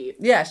so sweet.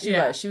 Yeah, she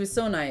was. She was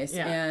so nice.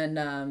 Yeah.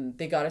 And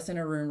they got us in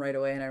a room right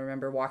away. And I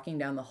remember walking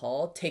down the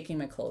hall, taking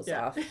my clothes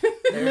off.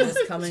 They were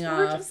just coming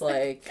off. Just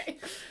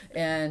like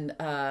and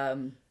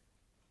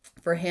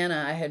for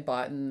Hannah, I had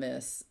bought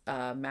this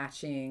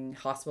matching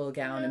hospital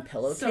gown and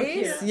pillowcase. So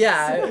cute.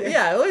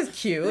 Yeah, it was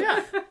cute.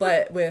 Yeah.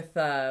 But with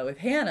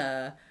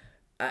Hannah,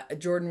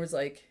 Jordan was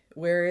like,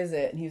 "Where is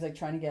it?" And he was like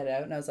trying to get it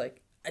out, and I was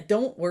like,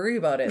 "Don't worry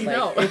about it.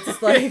 Like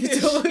it's like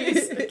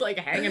it's like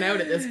hanging out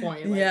at this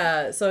point." Like.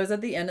 Yeah. So I was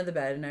at the end of the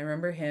bed, and I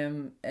remember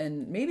him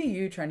and maybe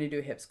you trying to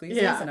do hip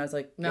squeezes, and I was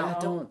like, "No,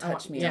 don't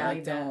touch me.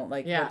 Like don't.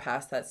 Like we're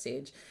past that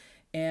stage."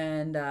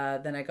 And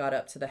then I got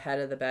up to the head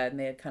of the bed and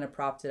they had kind of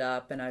propped it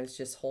up and I was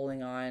just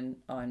holding on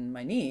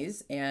my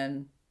knees.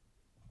 And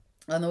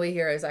on the way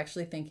here, I was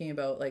actually thinking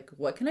about like,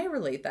 what can I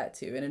relate that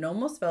to? And it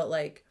almost felt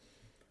like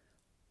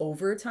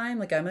overtime.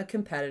 Like I'm a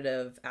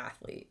competitive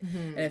athlete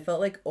and it felt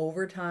like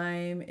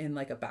overtime in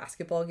like a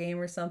basketball game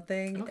or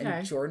something. Okay.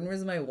 And Jordan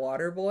was my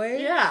water boy.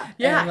 Yeah.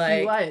 And like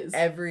he was.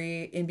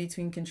 every in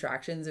between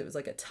contractions, it was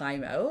like a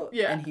timeout.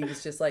 Yeah. And he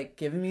was just like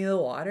giving me the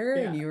water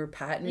and you were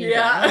patting me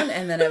down.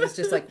 And then I was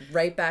just like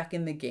right back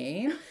in the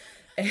game.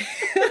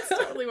 That's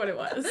totally what it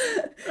was.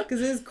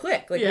 Because it was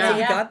quick. Like we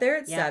got there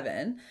at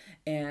 7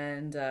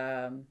 and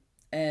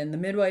the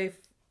midwife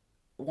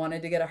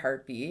wanted to get a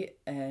heartbeat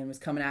and was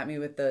coming at me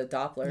with the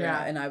Doppler.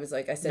 Yeah. And I was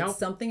like, I said Nope.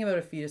 something about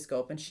a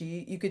fetoscope, and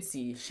you could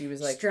see, she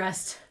was like,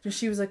 Stressed.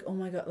 she was like, oh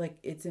my God, like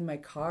it's in my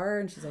car.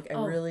 And she's like,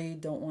 I really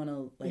don't want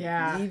to like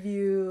Yeah. leave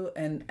you.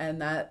 And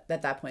that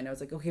at that point I was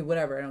like, okay,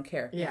 whatever, I don't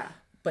care. Yeah.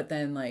 But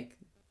then like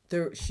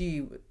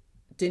she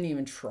didn't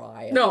even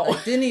try. No.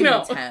 Like, didn't even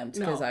No. attempt,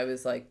 because No. I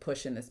was like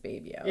pushing this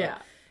baby out. Yeah.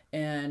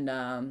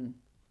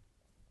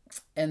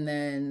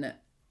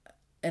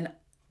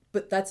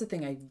 But that's the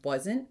thing, I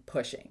wasn't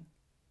pushing.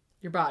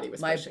 Your body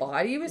was My pushing.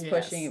 body was Yes.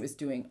 pushing. It was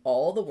doing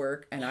all the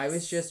work, and I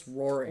was just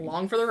roaring.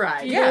 Along for the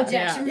ride. Yeah.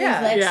 Injection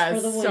Yeah. reflex Yeah,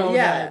 for the so woman.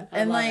 Yeah, good.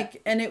 and love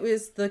like, and it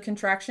was, the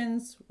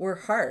contractions were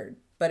hard,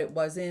 but it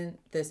wasn't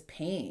this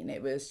pain.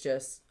 It was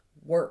just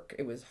work.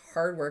 It was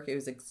hard work. It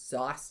was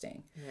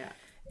exhausting. Yeah.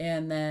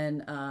 And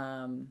then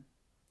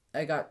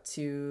I got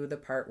to the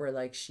part where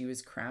like she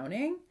was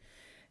crowning,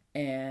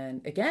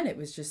 and again, it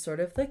was just sort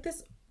of like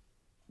this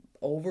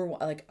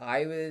like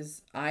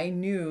I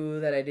knew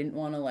that I didn't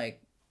want to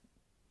like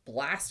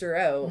blast her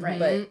out, Right.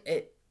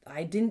 but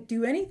I didn't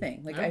do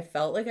anything. Like No. I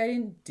felt like I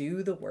didn't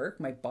do the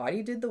work. My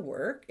body did the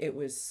work. It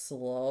was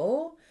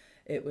slow.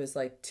 It was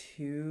like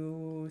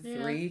 2,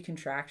 3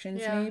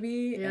 contractions Yeah.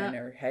 maybe, Yeah. and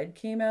her head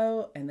came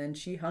out, and then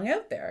she hung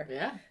out there.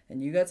 Yeah.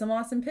 And you got some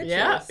awesome pictures.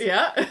 Yeah.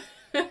 Yeah.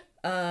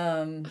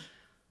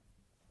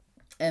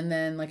 And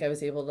then like I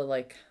was able to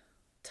like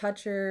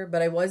touch her,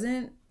 but I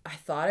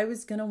thought I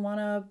was gonna want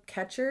to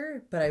catch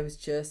her, but I was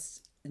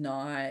just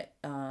not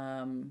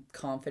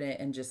confident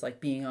in just like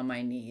being on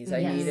my knees. I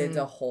Yes. needed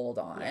to hold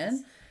on.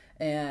 Yes.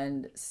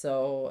 And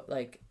so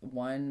like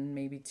 1,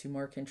 maybe 2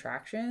 more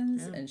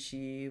contractions, and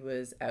she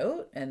was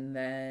out. And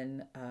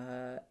then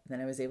I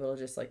was able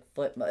to just like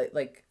flip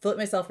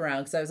myself around,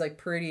 because I was like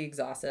pretty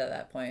exhausted at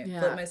that point. Yeah.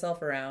 Flip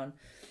myself around,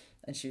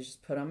 and she was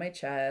just put on my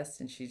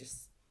chest, and she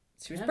was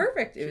Yeah,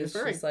 perfect. she It was was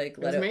perfect. just like, It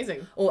was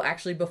amazing. Oh,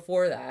 actually,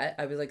 before that,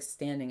 I was like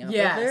standing up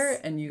Yes. with her,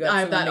 and you got I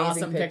have some that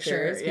amazing awesome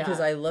picture, pictures, because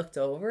yeah. I looked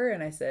over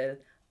and I said,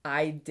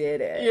 I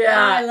did it. Yeah.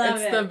 I love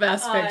it's it. the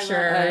best Oh, I love picture.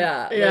 it.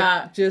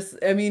 Yeah.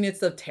 Yeah. I mean,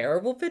 it's a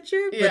terrible picture,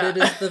 but Yeah. it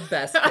is the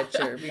best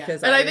picture,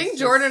 because And I was think just-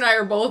 Jordan and I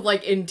are both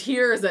like in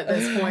tears at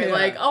this point. Yeah.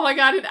 Like, oh my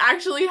God, it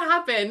actually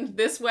happened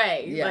this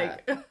way. Yeah.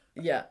 Like,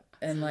 Yeah.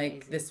 And like,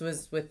 amazing. this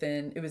was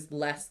it was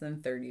less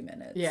than 30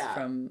 minutes Yeah.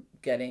 from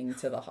getting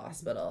to the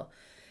hospital.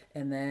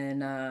 And then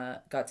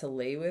got to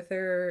lay with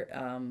her.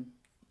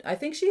 I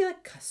think she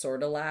like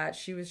sort of latched.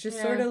 She was just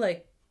Yeah. sort of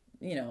like,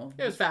 you know.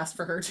 it was fast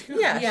for her too.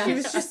 Yeah, she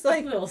was just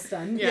like, a little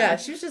stunned. yeah,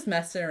 she was just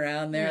messing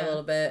around there Yeah. a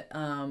little bit.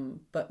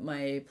 But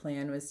my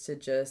plan was to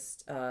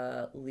just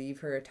leave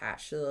her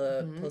attached to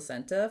the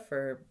placenta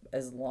for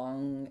as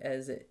long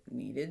as it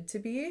needed to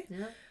be.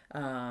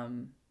 Yeah.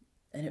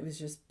 And it was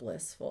just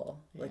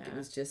blissful. Like, it Yeah.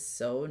 was just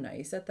so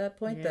nice at that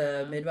point.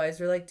 Yeah. The midwives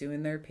were like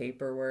doing their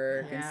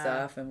paperwork and Yeah.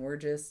 stuff, and we're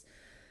just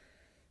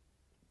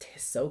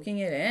soaking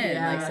it in,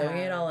 like soaking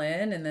it all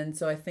in. And then,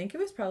 so I think it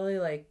was probably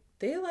like,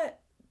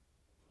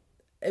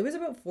 it was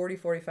about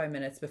 45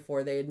 minutes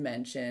before they had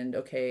mentioned,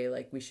 okay,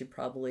 like we should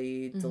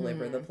probably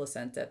deliver the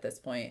placenta at this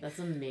point. That's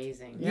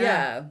amazing.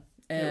 Yeah.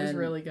 And It was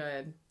really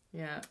good.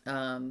 Yeah.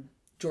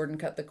 Jordan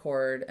cut the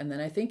cord, and then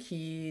I think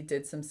he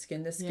did some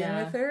skin to skin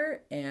Yeah. with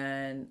her,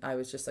 and I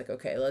was just like,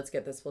 okay, let's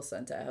get this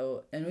placenta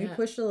out. And we Yeah.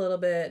 pushed a little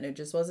bit, and it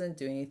just wasn't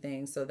doing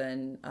anything. So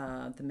then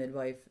the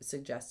midwife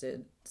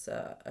suggested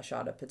a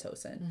shot of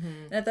Pitocin.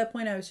 And at that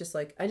point, I was just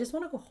like, I just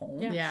want to go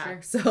home. Yeah.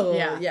 Sure. So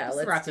Yeah. yeah, Just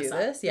let's wrap do this up.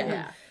 this. Yeah.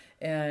 Yeah.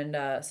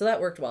 And so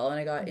that worked well, and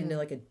I got into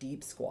like a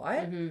deep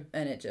squat, Mhm.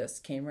 and it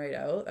just came right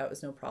out. That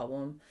was no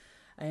problem.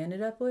 I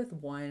ended up with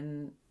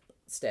 1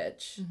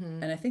 stitch,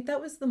 and I think that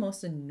was the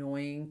most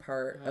annoying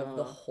part of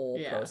the whole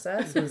yeah.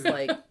 process, was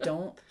like,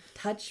 don't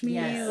touch me.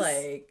 Yes.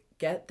 Like,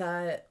 get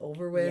that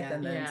over with, Yeah.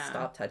 and then Yeah.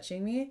 stop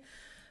touching me.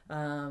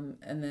 And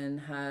then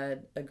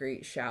had a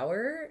great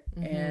shower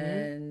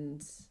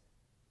and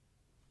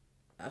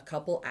a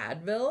couple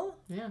Advil.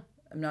 Yeah.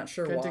 I'm not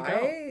sure Good to why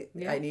go.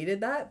 Yeah. I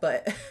needed that,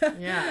 but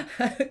Yeah.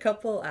 a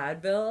couple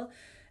Advil,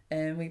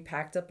 and we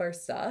packed up our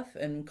stuff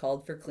and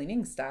called for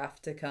cleaning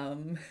staff to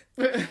come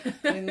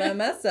clean that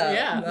mess up.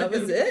 Yeah. That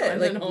was it.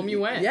 And then home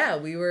you went. Yeah,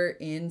 we were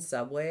in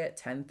Subway at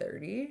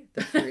 10:30.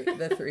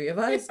 The three of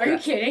us. Are you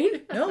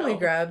kidding? No, we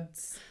grabbed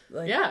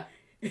like Yeah.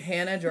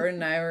 Hannah,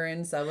 Jordan, and I were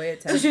in Subway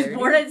at So she's 10:30.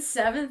 born at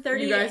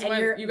 7:30. You guys and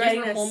went. you're You guys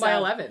getting were a home by sub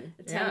 11.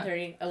 at Yeah.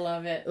 10:30. I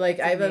love it. Like,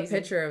 It's I have amazing. a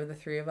picture of the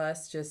three of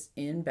us just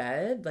in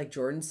bed, like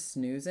Jordan's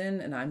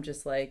snoozing, and I'm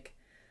just like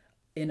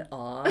in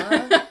awe,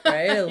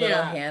 right? A little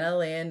Yeah. Hannah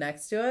laying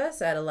next to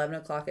us at 11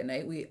 o'clock at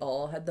night. We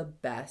all had the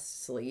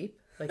best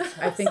sleep. Like,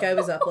 I think I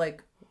was up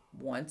like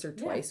once or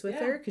twice with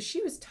yeah. her, because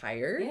she was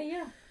tired.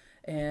 Yeah.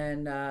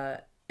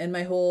 And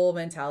my whole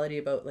mentality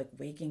about like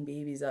waking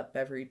babies up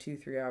every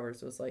 2-3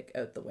 hours was like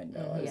out the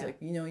window. I was Yeah. like,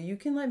 you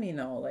can let me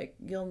know, like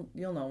you'll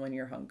know when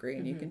you're hungry,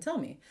 and you can tell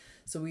me.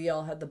 So we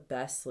all had the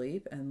best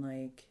sleep, and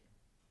like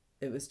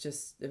it was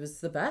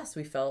the best.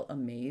 We felt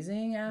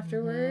amazing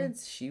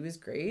afterwards. She was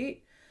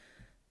great.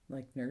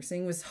 like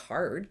nursing was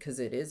hard because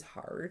it is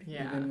hard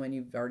even when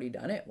you've already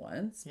done it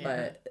once.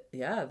 But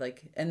yeah,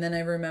 like, and then I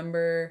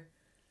remember,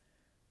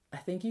 I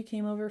think you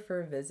came over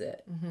for a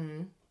visit.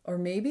 Mm-hmm. Or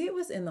maybe it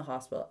was in the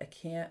hospital. I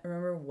can't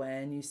remember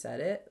when you said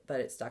it, but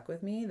it stuck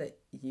with me that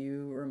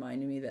you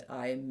reminded me that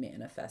I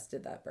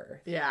manifested that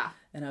birth. Yeah.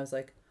 And I was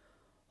like,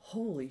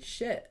 holy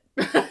shit.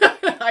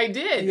 I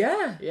did.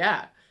 Yeah.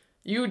 Yeah.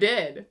 You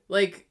did.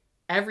 Like,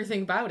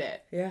 everything about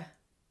it. Yeah.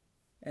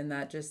 And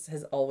that just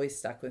has always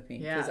stuck with me.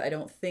 Because I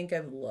don't think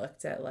I've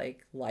looked at,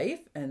 like,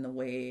 life and the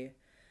way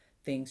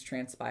things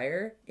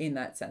transpire in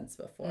that sense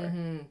before.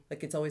 Mm-hmm.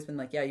 Like, it's always been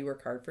like, yeah, you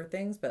work hard for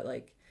things, but,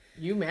 like,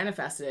 you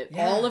manifested it.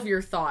 Yeah. All of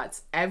your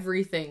thoughts,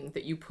 everything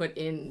that you put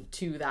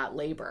into that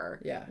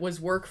labor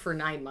was work for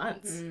 9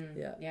 months.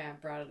 Yeah,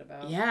 brought it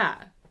about. Yeah.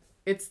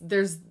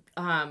 There's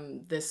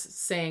this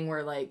saying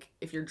where, like,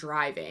 if you're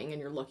driving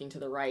and you're looking to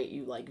the right,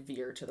 you, like,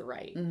 veer to the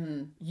right.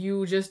 Mm-hmm.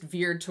 You just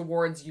veered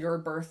towards your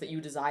birth that you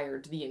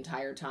desired the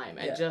entire time.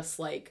 And just,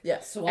 like,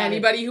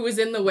 anybody who was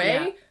in the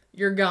way,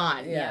 you're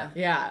gone.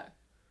 Yeah.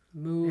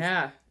 Move.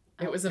 Yeah.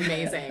 It was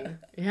amazing.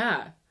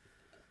 Yeah.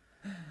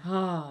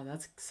 Oh,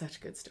 that's such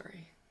a good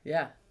story.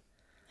 Yeah.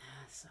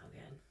 So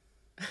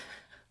good.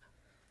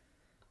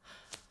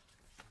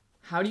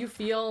 How do you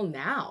feel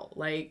now?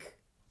 Like,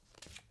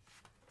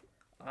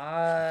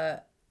 I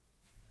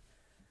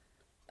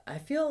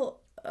feel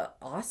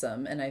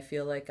awesome, and I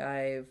feel like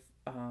I've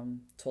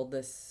told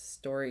this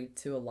story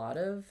to a lot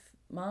of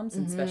moms,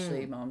 and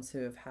especially moms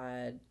who have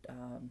had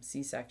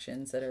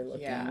C-sections that are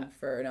looking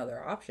for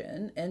another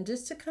option, and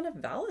just to kind of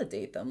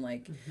validate them,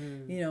 like,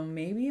 you know,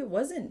 maybe it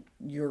wasn't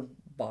your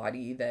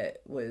body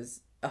that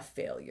was a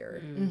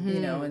failure, you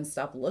know, and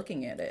stop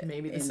looking at it.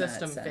 Maybe the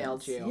system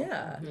failed you.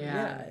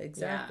 Yeah,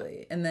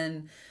 exactly. And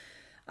then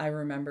I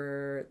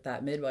remember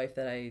that midwife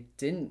that I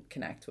didn't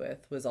connect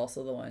with was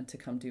also the one to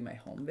come do my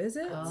home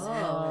visits.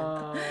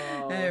 Oh.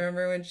 And I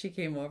remember when she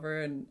came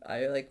over and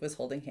I, like, was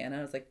holding Hannah,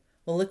 I was like,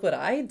 well, look what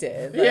I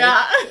did. Like,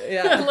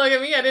 Look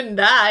at me, I didn't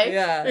die.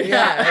 Yeah,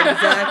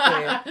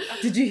 exactly.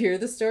 Did you hear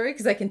the story?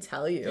 Because I can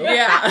tell you.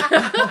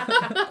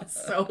 Yeah.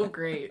 So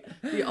great.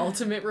 The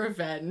ultimate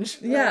revenge.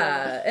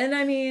 Yeah. And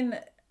I mean,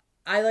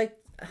 I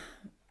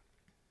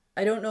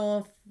don't know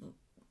if,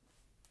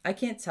 I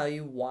can't tell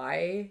you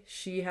why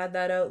she had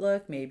that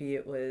outlook. Maybe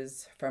it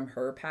was from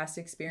her past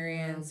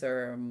experience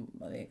or,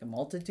 like, a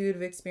multitude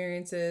of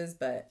experiences,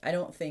 but I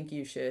don't think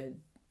you should.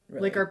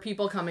 Really. Like, are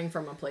people coming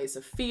from a place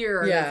of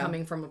fear? Are they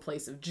coming from a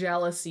place of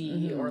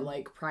jealousy or,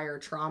 like, prior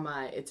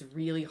trauma? It's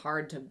really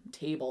hard to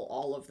table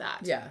all of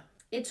that. Yeah.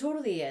 It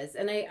totally is.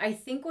 And I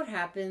think what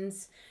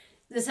happens,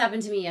 this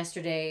happened to me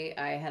yesterday.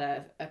 I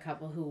had a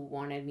couple who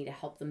wanted me to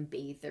help them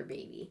bathe their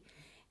baby.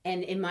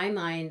 And in my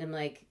mind, I'm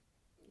like,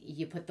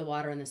 you put the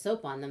water and the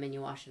soap on them and you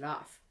wash it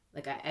off.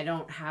 Like, I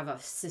don't have a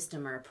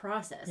system or a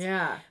process.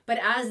 Yeah. But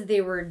as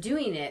they were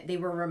doing it, they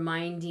were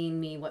reminding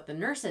me what the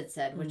nurse had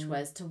said, which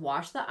was to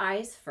wash the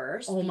eyes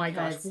first. Oh my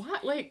gosh.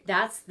 What? Like,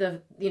 that's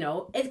the, you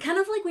know, it's kind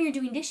of like when you're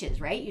doing dishes,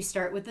 right? You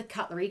start with the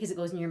cutlery because it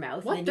goes in your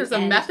mouth. What? And then There's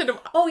a method of...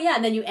 Oh, yeah.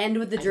 And then you end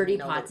with the dirty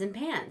pots and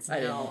pans. I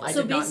know. I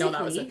did not know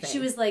that was a thing. She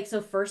was like, so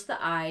first the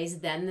eyes,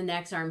 then the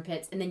next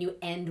armpits, and then you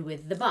end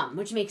with the bum,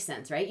 which makes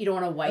sense, right? You don't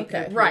want to wipe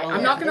their Right.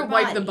 I'm not going to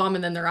wipe the bum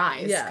and then their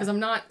eyes because I'm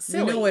not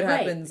silly. You know what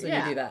happens when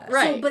you do that.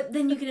 Right. So, but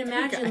then you can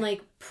imagine,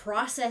 like,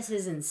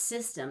 processes and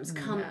systems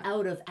come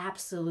out of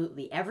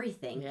absolutely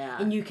everything. Yeah.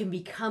 And you can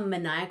become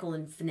maniacal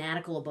and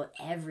fanatical about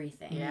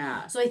everything.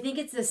 Yeah. So I think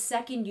it's the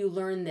second you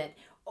learn that,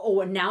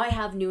 oh, now I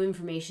have new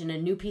information, a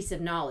new piece of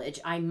knowledge,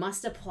 I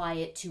must apply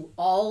it to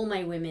all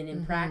my women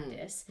in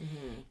practice.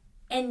 Mm-hmm.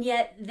 And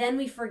yet then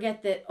we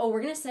forget that, oh,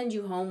 we're going to send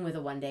you home with a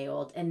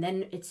 1-day-old and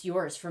then it's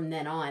yours from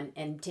then on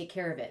and take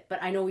care of it.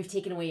 But I know we've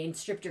taken away and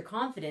stripped your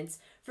confidence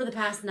for the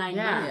past 9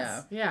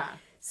 months. Yeah.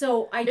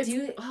 So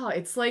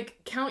it's like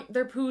count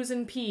their poos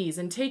and pees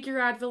and take your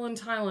Advil and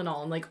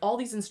Tylenol and, like, all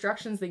these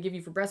instructions they give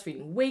you for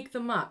breastfeeding. Wake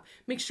them up.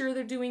 Make sure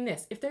they're doing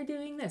this. If they're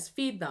doing this,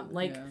 feed them.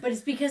 Like, But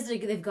it's because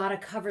they've got to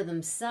cover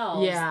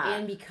themselves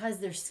and because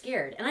they're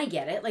scared. And I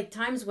get it. Like,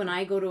 times when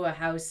I go to a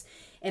house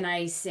and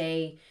I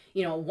say,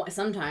 you know,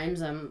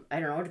 sometimes I don't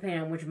know,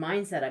 depending on which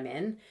mindset I'm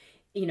in,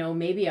 you know,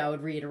 maybe I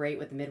would reiterate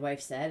what the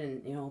midwife said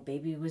and, you know,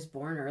 baby was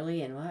born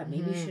early and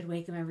maybe you should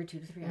wake them every 2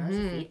 to 3 hours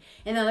to feed.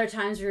 And other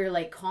times where you're,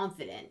 like,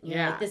 confident. You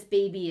know, like, this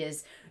baby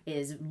is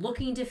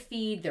looking to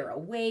feed, they're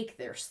awake,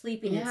 they're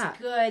sleeping, it's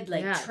good.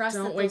 Like, trust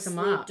that they'll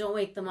sleep, don't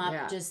wake them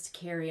up, just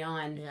carry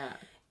on. Yeah.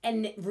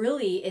 And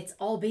really, it's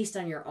all based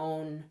on your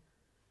own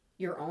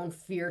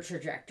fear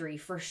trajectory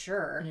for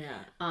sure.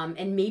 Yeah.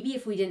 And maybe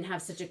if we didn't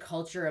have such a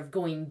culture of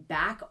going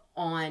back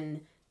on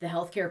the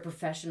healthcare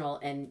professional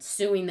and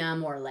suing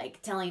them or,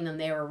 like, telling them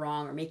they were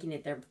wrong or making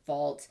it their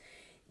fault,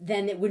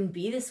 then it wouldn't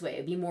be this way.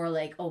 It'd be more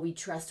like, oh, we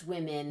trust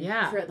women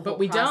throughout the whole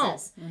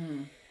process. Don't.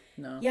 Mm-hmm.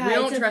 No. Yeah, we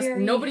don't trust,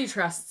 nobody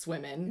trusts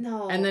women.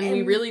 No. And then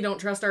we really don't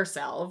trust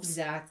ourselves.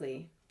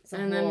 Exactly.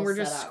 And then we're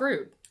just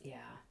screwed. Yeah.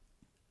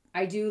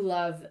 I do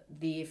love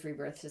the Free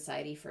Birth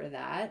Society for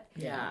that.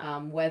 Yeah.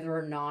 Whether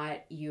or not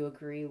you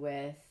agree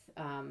with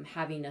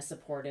having a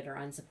supported or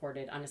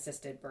unsupported,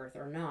 unassisted birth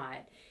or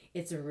not,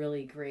 it's a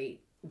really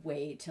great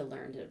way to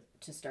learn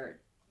to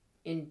start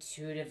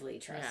intuitively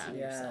trusting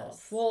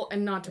yourself. Well,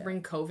 and not to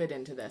bring COVID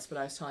into this, but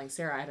I was telling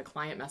Sarah, I had a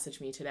client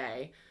message me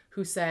today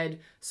who said,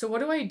 so what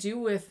do I do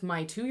with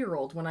my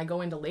 2-year-old when I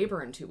go into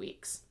labor in 2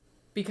 weeks?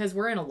 Because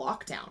we're in a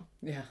lockdown.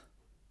 Yeah.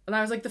 And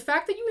I was like, the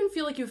fact that you even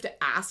feel like you have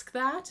to ask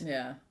that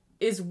Yeah.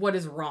 is what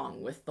is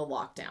wrong with the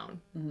lockdown.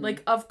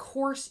 Like, of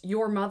course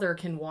your mother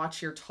can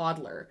watch your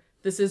toddler.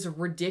 This is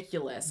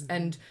ridiculous.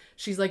 And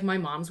she's like, my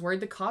mom's worried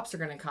the cops are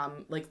going to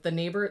come. Like, a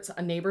neighbor's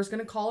going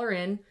to call her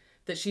in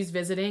that she's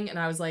visiting. And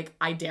I was like,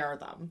 I dare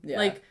them. Yeah.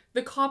 Like,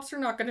 the cops are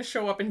not going to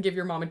show up and give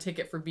your mom a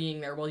ticket for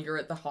being there while you're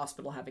at the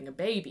hospital having a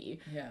baby.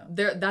 Yeah.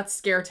 That's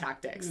scare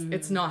tactics.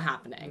 It's not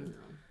happening.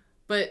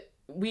 But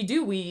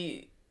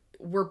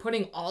we're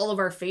putting all of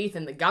our faith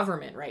in the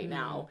government right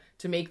now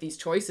to make these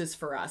choices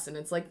for us. And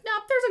it's like,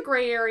 nope, there's a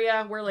gray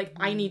area where, like,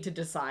 I need to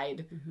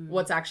decide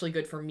what's actually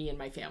good for me and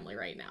my family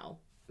right now.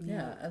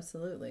 Yeah,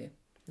 absolutely.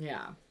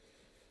 Yeah.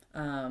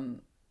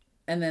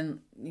 And then,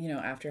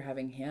 after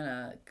having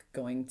Hannah,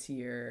 going to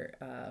your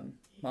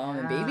mom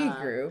and baby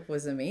group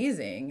was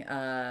amazing.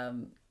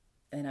 And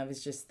I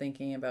was just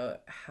thinking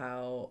about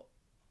how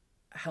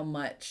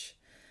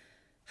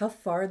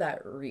far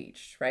that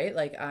reached, right?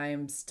 Like,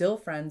 I'm still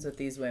friends with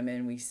these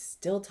women. We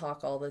still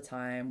talk all the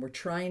time. We're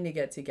trying to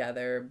get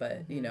together,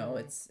 but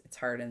it's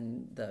hard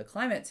in the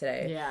climate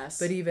today. Yes.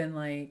 But even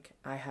like,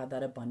 I had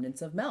that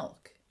abundance of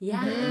milk.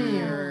 Yeah. And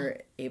you're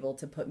able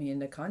to put me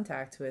into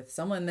contact with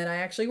someone that I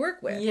actually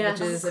work with, Yeah,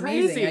 which is that's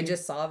amazing. crazy. I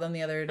just saw them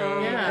the other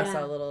day. yeah. I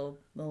saw little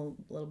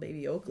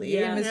baby Oakley,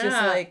 Yeah. and it's just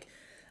Yeah. like,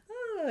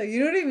 you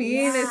know what I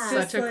mean? Yeah. It's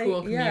just Such a like,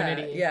 cool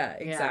community. Yeah,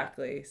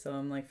 exactly. So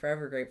I'm like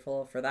forever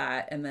grateful for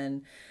that. And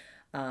then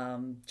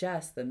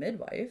Jess, the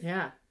midwife,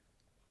 Yeah.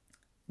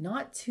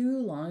 not too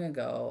long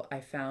ago,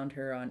 I found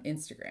her on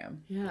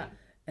Instagram. Yeah.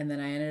 And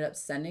then I ended up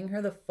sending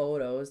her the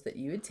photos that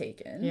you had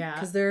taken. Yeah.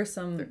 Because there are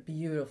some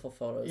beautiful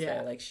photos Yeah.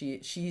 there. Like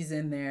she's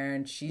in there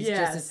and she's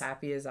Yes. just as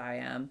happy as I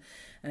am.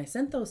 And I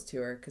sent those to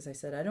her because I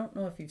said, I don't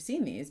know if you've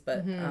seen these,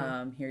 but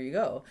here you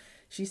go.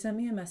 She sent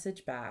me a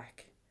message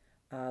back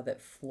that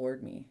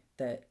floored me.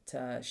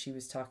 That she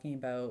was talking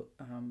about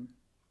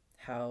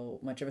how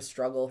much of a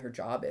struggle her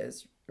job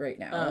is right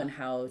now and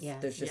how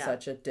there's just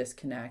such a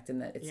disconnect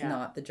and that it's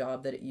not the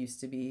job that it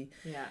used to be.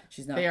 Yeah.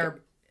 She's not.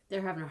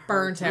 They're having a hard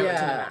Burnt time. out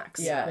to the Yeah. max.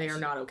 Yeah. They are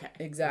not okay.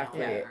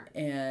 Exactly. Yeah.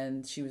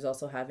 And she was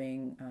also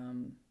having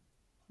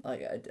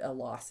like a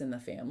loss in the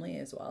family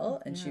as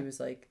well. And she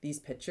was like, these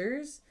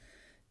pictures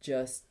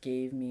just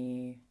gave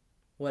me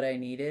what I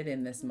needed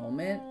in this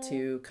moment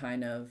to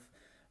kind of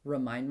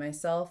remind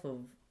myself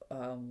of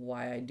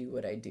why I do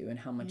what I do and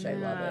how much I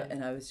love it.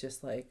 And I was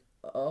just like,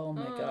 oh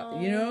my God,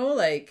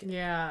 like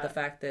Yeah. the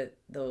fact that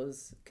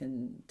those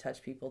can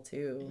touch people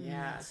too.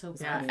 Yeah. So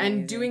Yeah. amazing.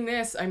 And doing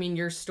this, I mean,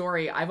 your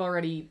story, I've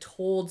already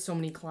told so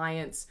many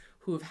clients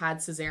who have had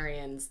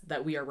cesareans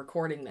that we are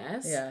recording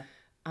this. Yeah,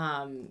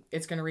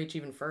 It's going to reach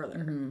even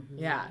further.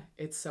 Yeah.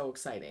 It's so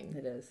exciting.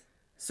 it is.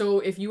 So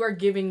if you are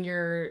giving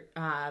your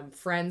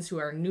friends who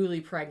are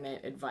newly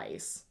pregnant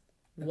advice,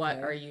 what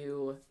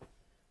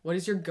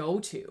is your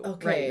go-to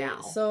right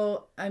now?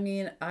 So, I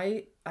mean,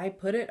 I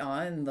put it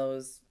on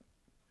those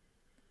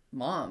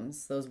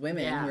moms, those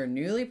women who are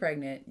newly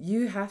pregnant.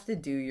 You have to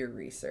do your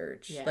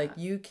research. Yeah. Like,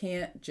 you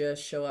can't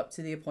just show up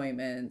to the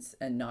appointments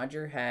and nod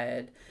your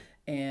head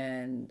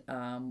and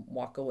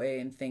walk away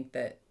and think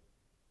that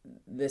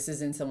this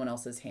is in someone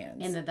else's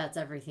hands. And that's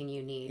everything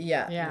you need.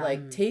 Yeah.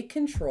 Like, take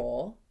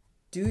control,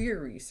 do your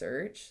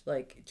research,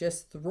 like,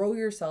 just throw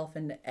yourself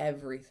into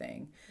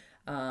everything,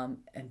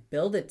 and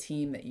build a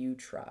team that you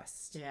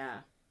trust.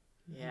 Yeah.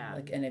 Yeah.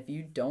 Like, and if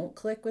you don't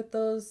click with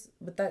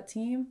that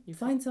team, you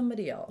find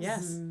somebody else.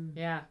 Yes.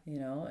 Yeah.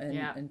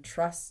 And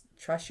trust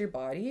your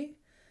body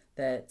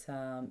that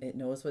it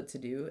knows what to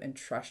do, and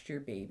trust your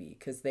baby,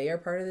 because they are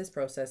part of this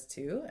process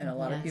too. And a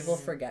lot of people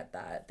forget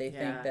that. They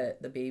think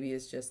that the baby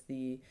is just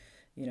the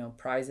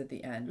prize at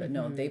the end, but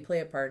no, they play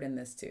a part in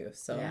this too.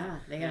 So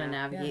They gotta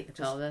navigate the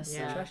pelvis.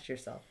 Yeah. trust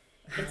yourself.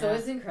 It's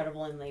always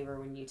incredible in labor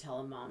when you tell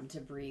a mom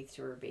to breathe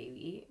through her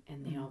baby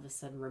and they all of a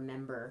sudden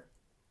remember,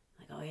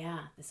 like, oh yeah,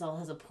 this all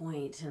has a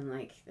point, and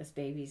like this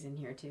baby's in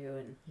here too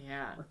and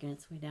working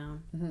its way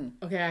down.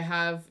 Okay, I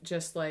have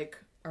just like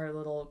our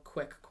little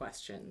quick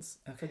questions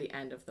for the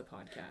end of the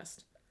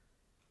podcast.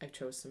 I've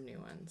chose some new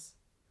ones.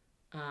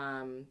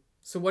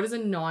 So what is a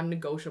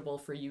non-negotiable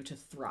for you to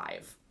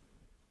thrive?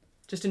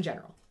 Just in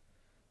general.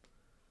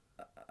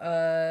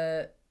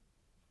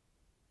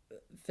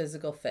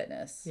 Physical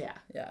fitness. Yeah.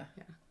 Yeah.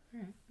 Yeah. All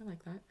right. I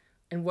like that.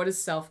 And what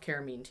does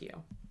self-care mean to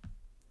you?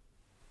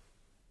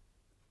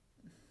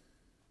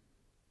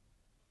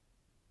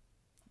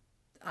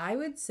 I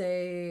would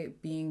say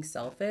being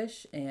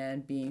selfish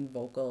and being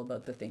vocal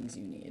about the things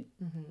you need.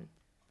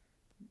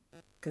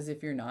 Because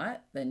if you're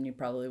not, then you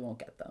probably won't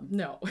get them.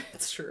 No,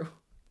 it's true.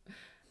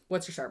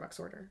 What's your Starbucks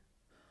order?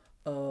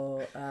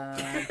 Oh,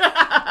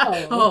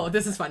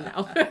 this is fun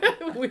now.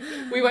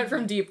 we went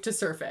from deep to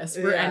surface.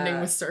 We're ending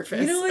with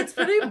surface. You know, it's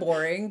pretty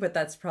boring, but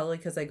that's probably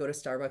because I go to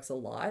Starbucks a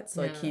lot,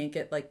 so I can't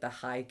get like the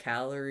high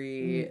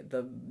calorie,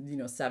 the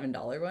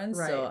 $7 ones.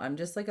 Right. So I'm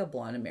just like a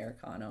blonde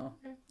Americano.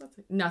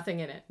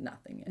 Nothing in it.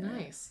 Nothing in it.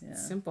 Nice. Yeah.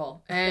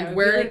 Simple. And that would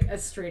we're be like a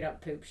straight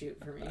up poop shoot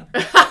for me.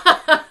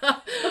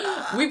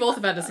 We both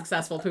have had a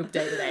successful poop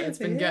day today. It's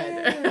been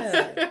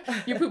good.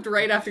 You pooped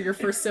right after your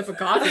first sip of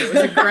coffee. It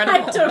was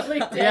incredible. I totally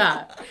did.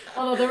 Yeah.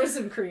 Although there was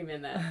some cream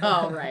in that.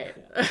 Oh, right.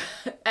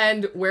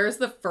 And where's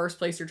the first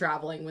place you're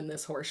traveling when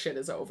this horse shit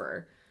is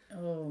over?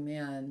 Oh,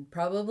 man.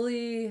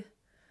 Probably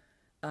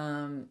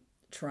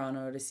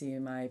Toronto to see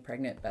my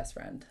pregnant best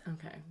friend.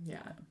 Okay.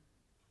 Yeah.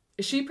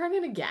 Is she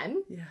pregnant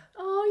again? Yeah.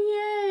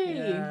 Oh, yay.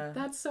 Yeah.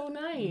 That's so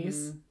nice.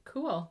 Mm-hmm.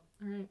 Cool. All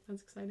right.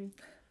 That's exciting.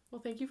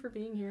 Well, thank you for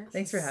being here.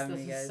 Thanks for having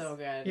me, guys. This is so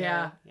good.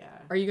 Yeah.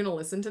 Are you going to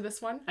listen to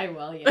this one? I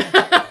will,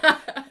 yeah.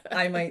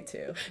 I might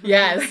too.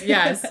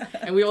 Yes.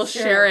 And we will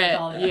share it.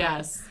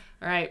 Yes.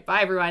 All right.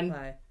 Bye, everyone.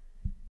 Bye.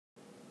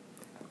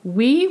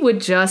 We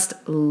would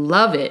just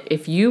love it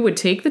if you would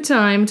take the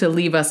time to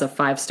leave us a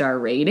 5-star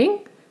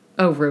rating,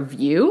 a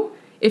review.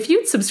 If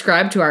you'd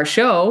subscribe to our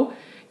show,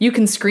 you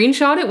can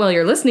screenshot it while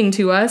you're listening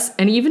to us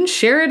and even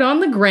share it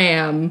on the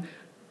gram.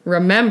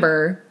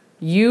 Remember,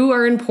 you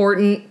are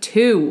important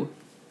too.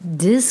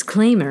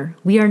 Disclaimer,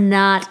 we are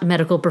not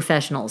medical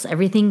professionals.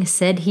 Everything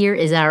said here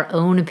is our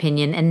own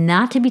opinion and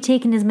not to be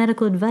taken as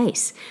medical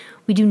advice.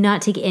 We do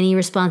not take any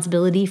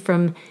responsibility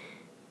from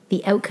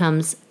the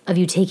outcomes of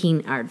you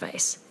taking our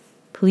advice.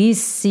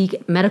 Please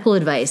seek medical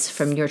advice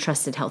from your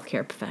trusted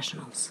healthcare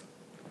professionals.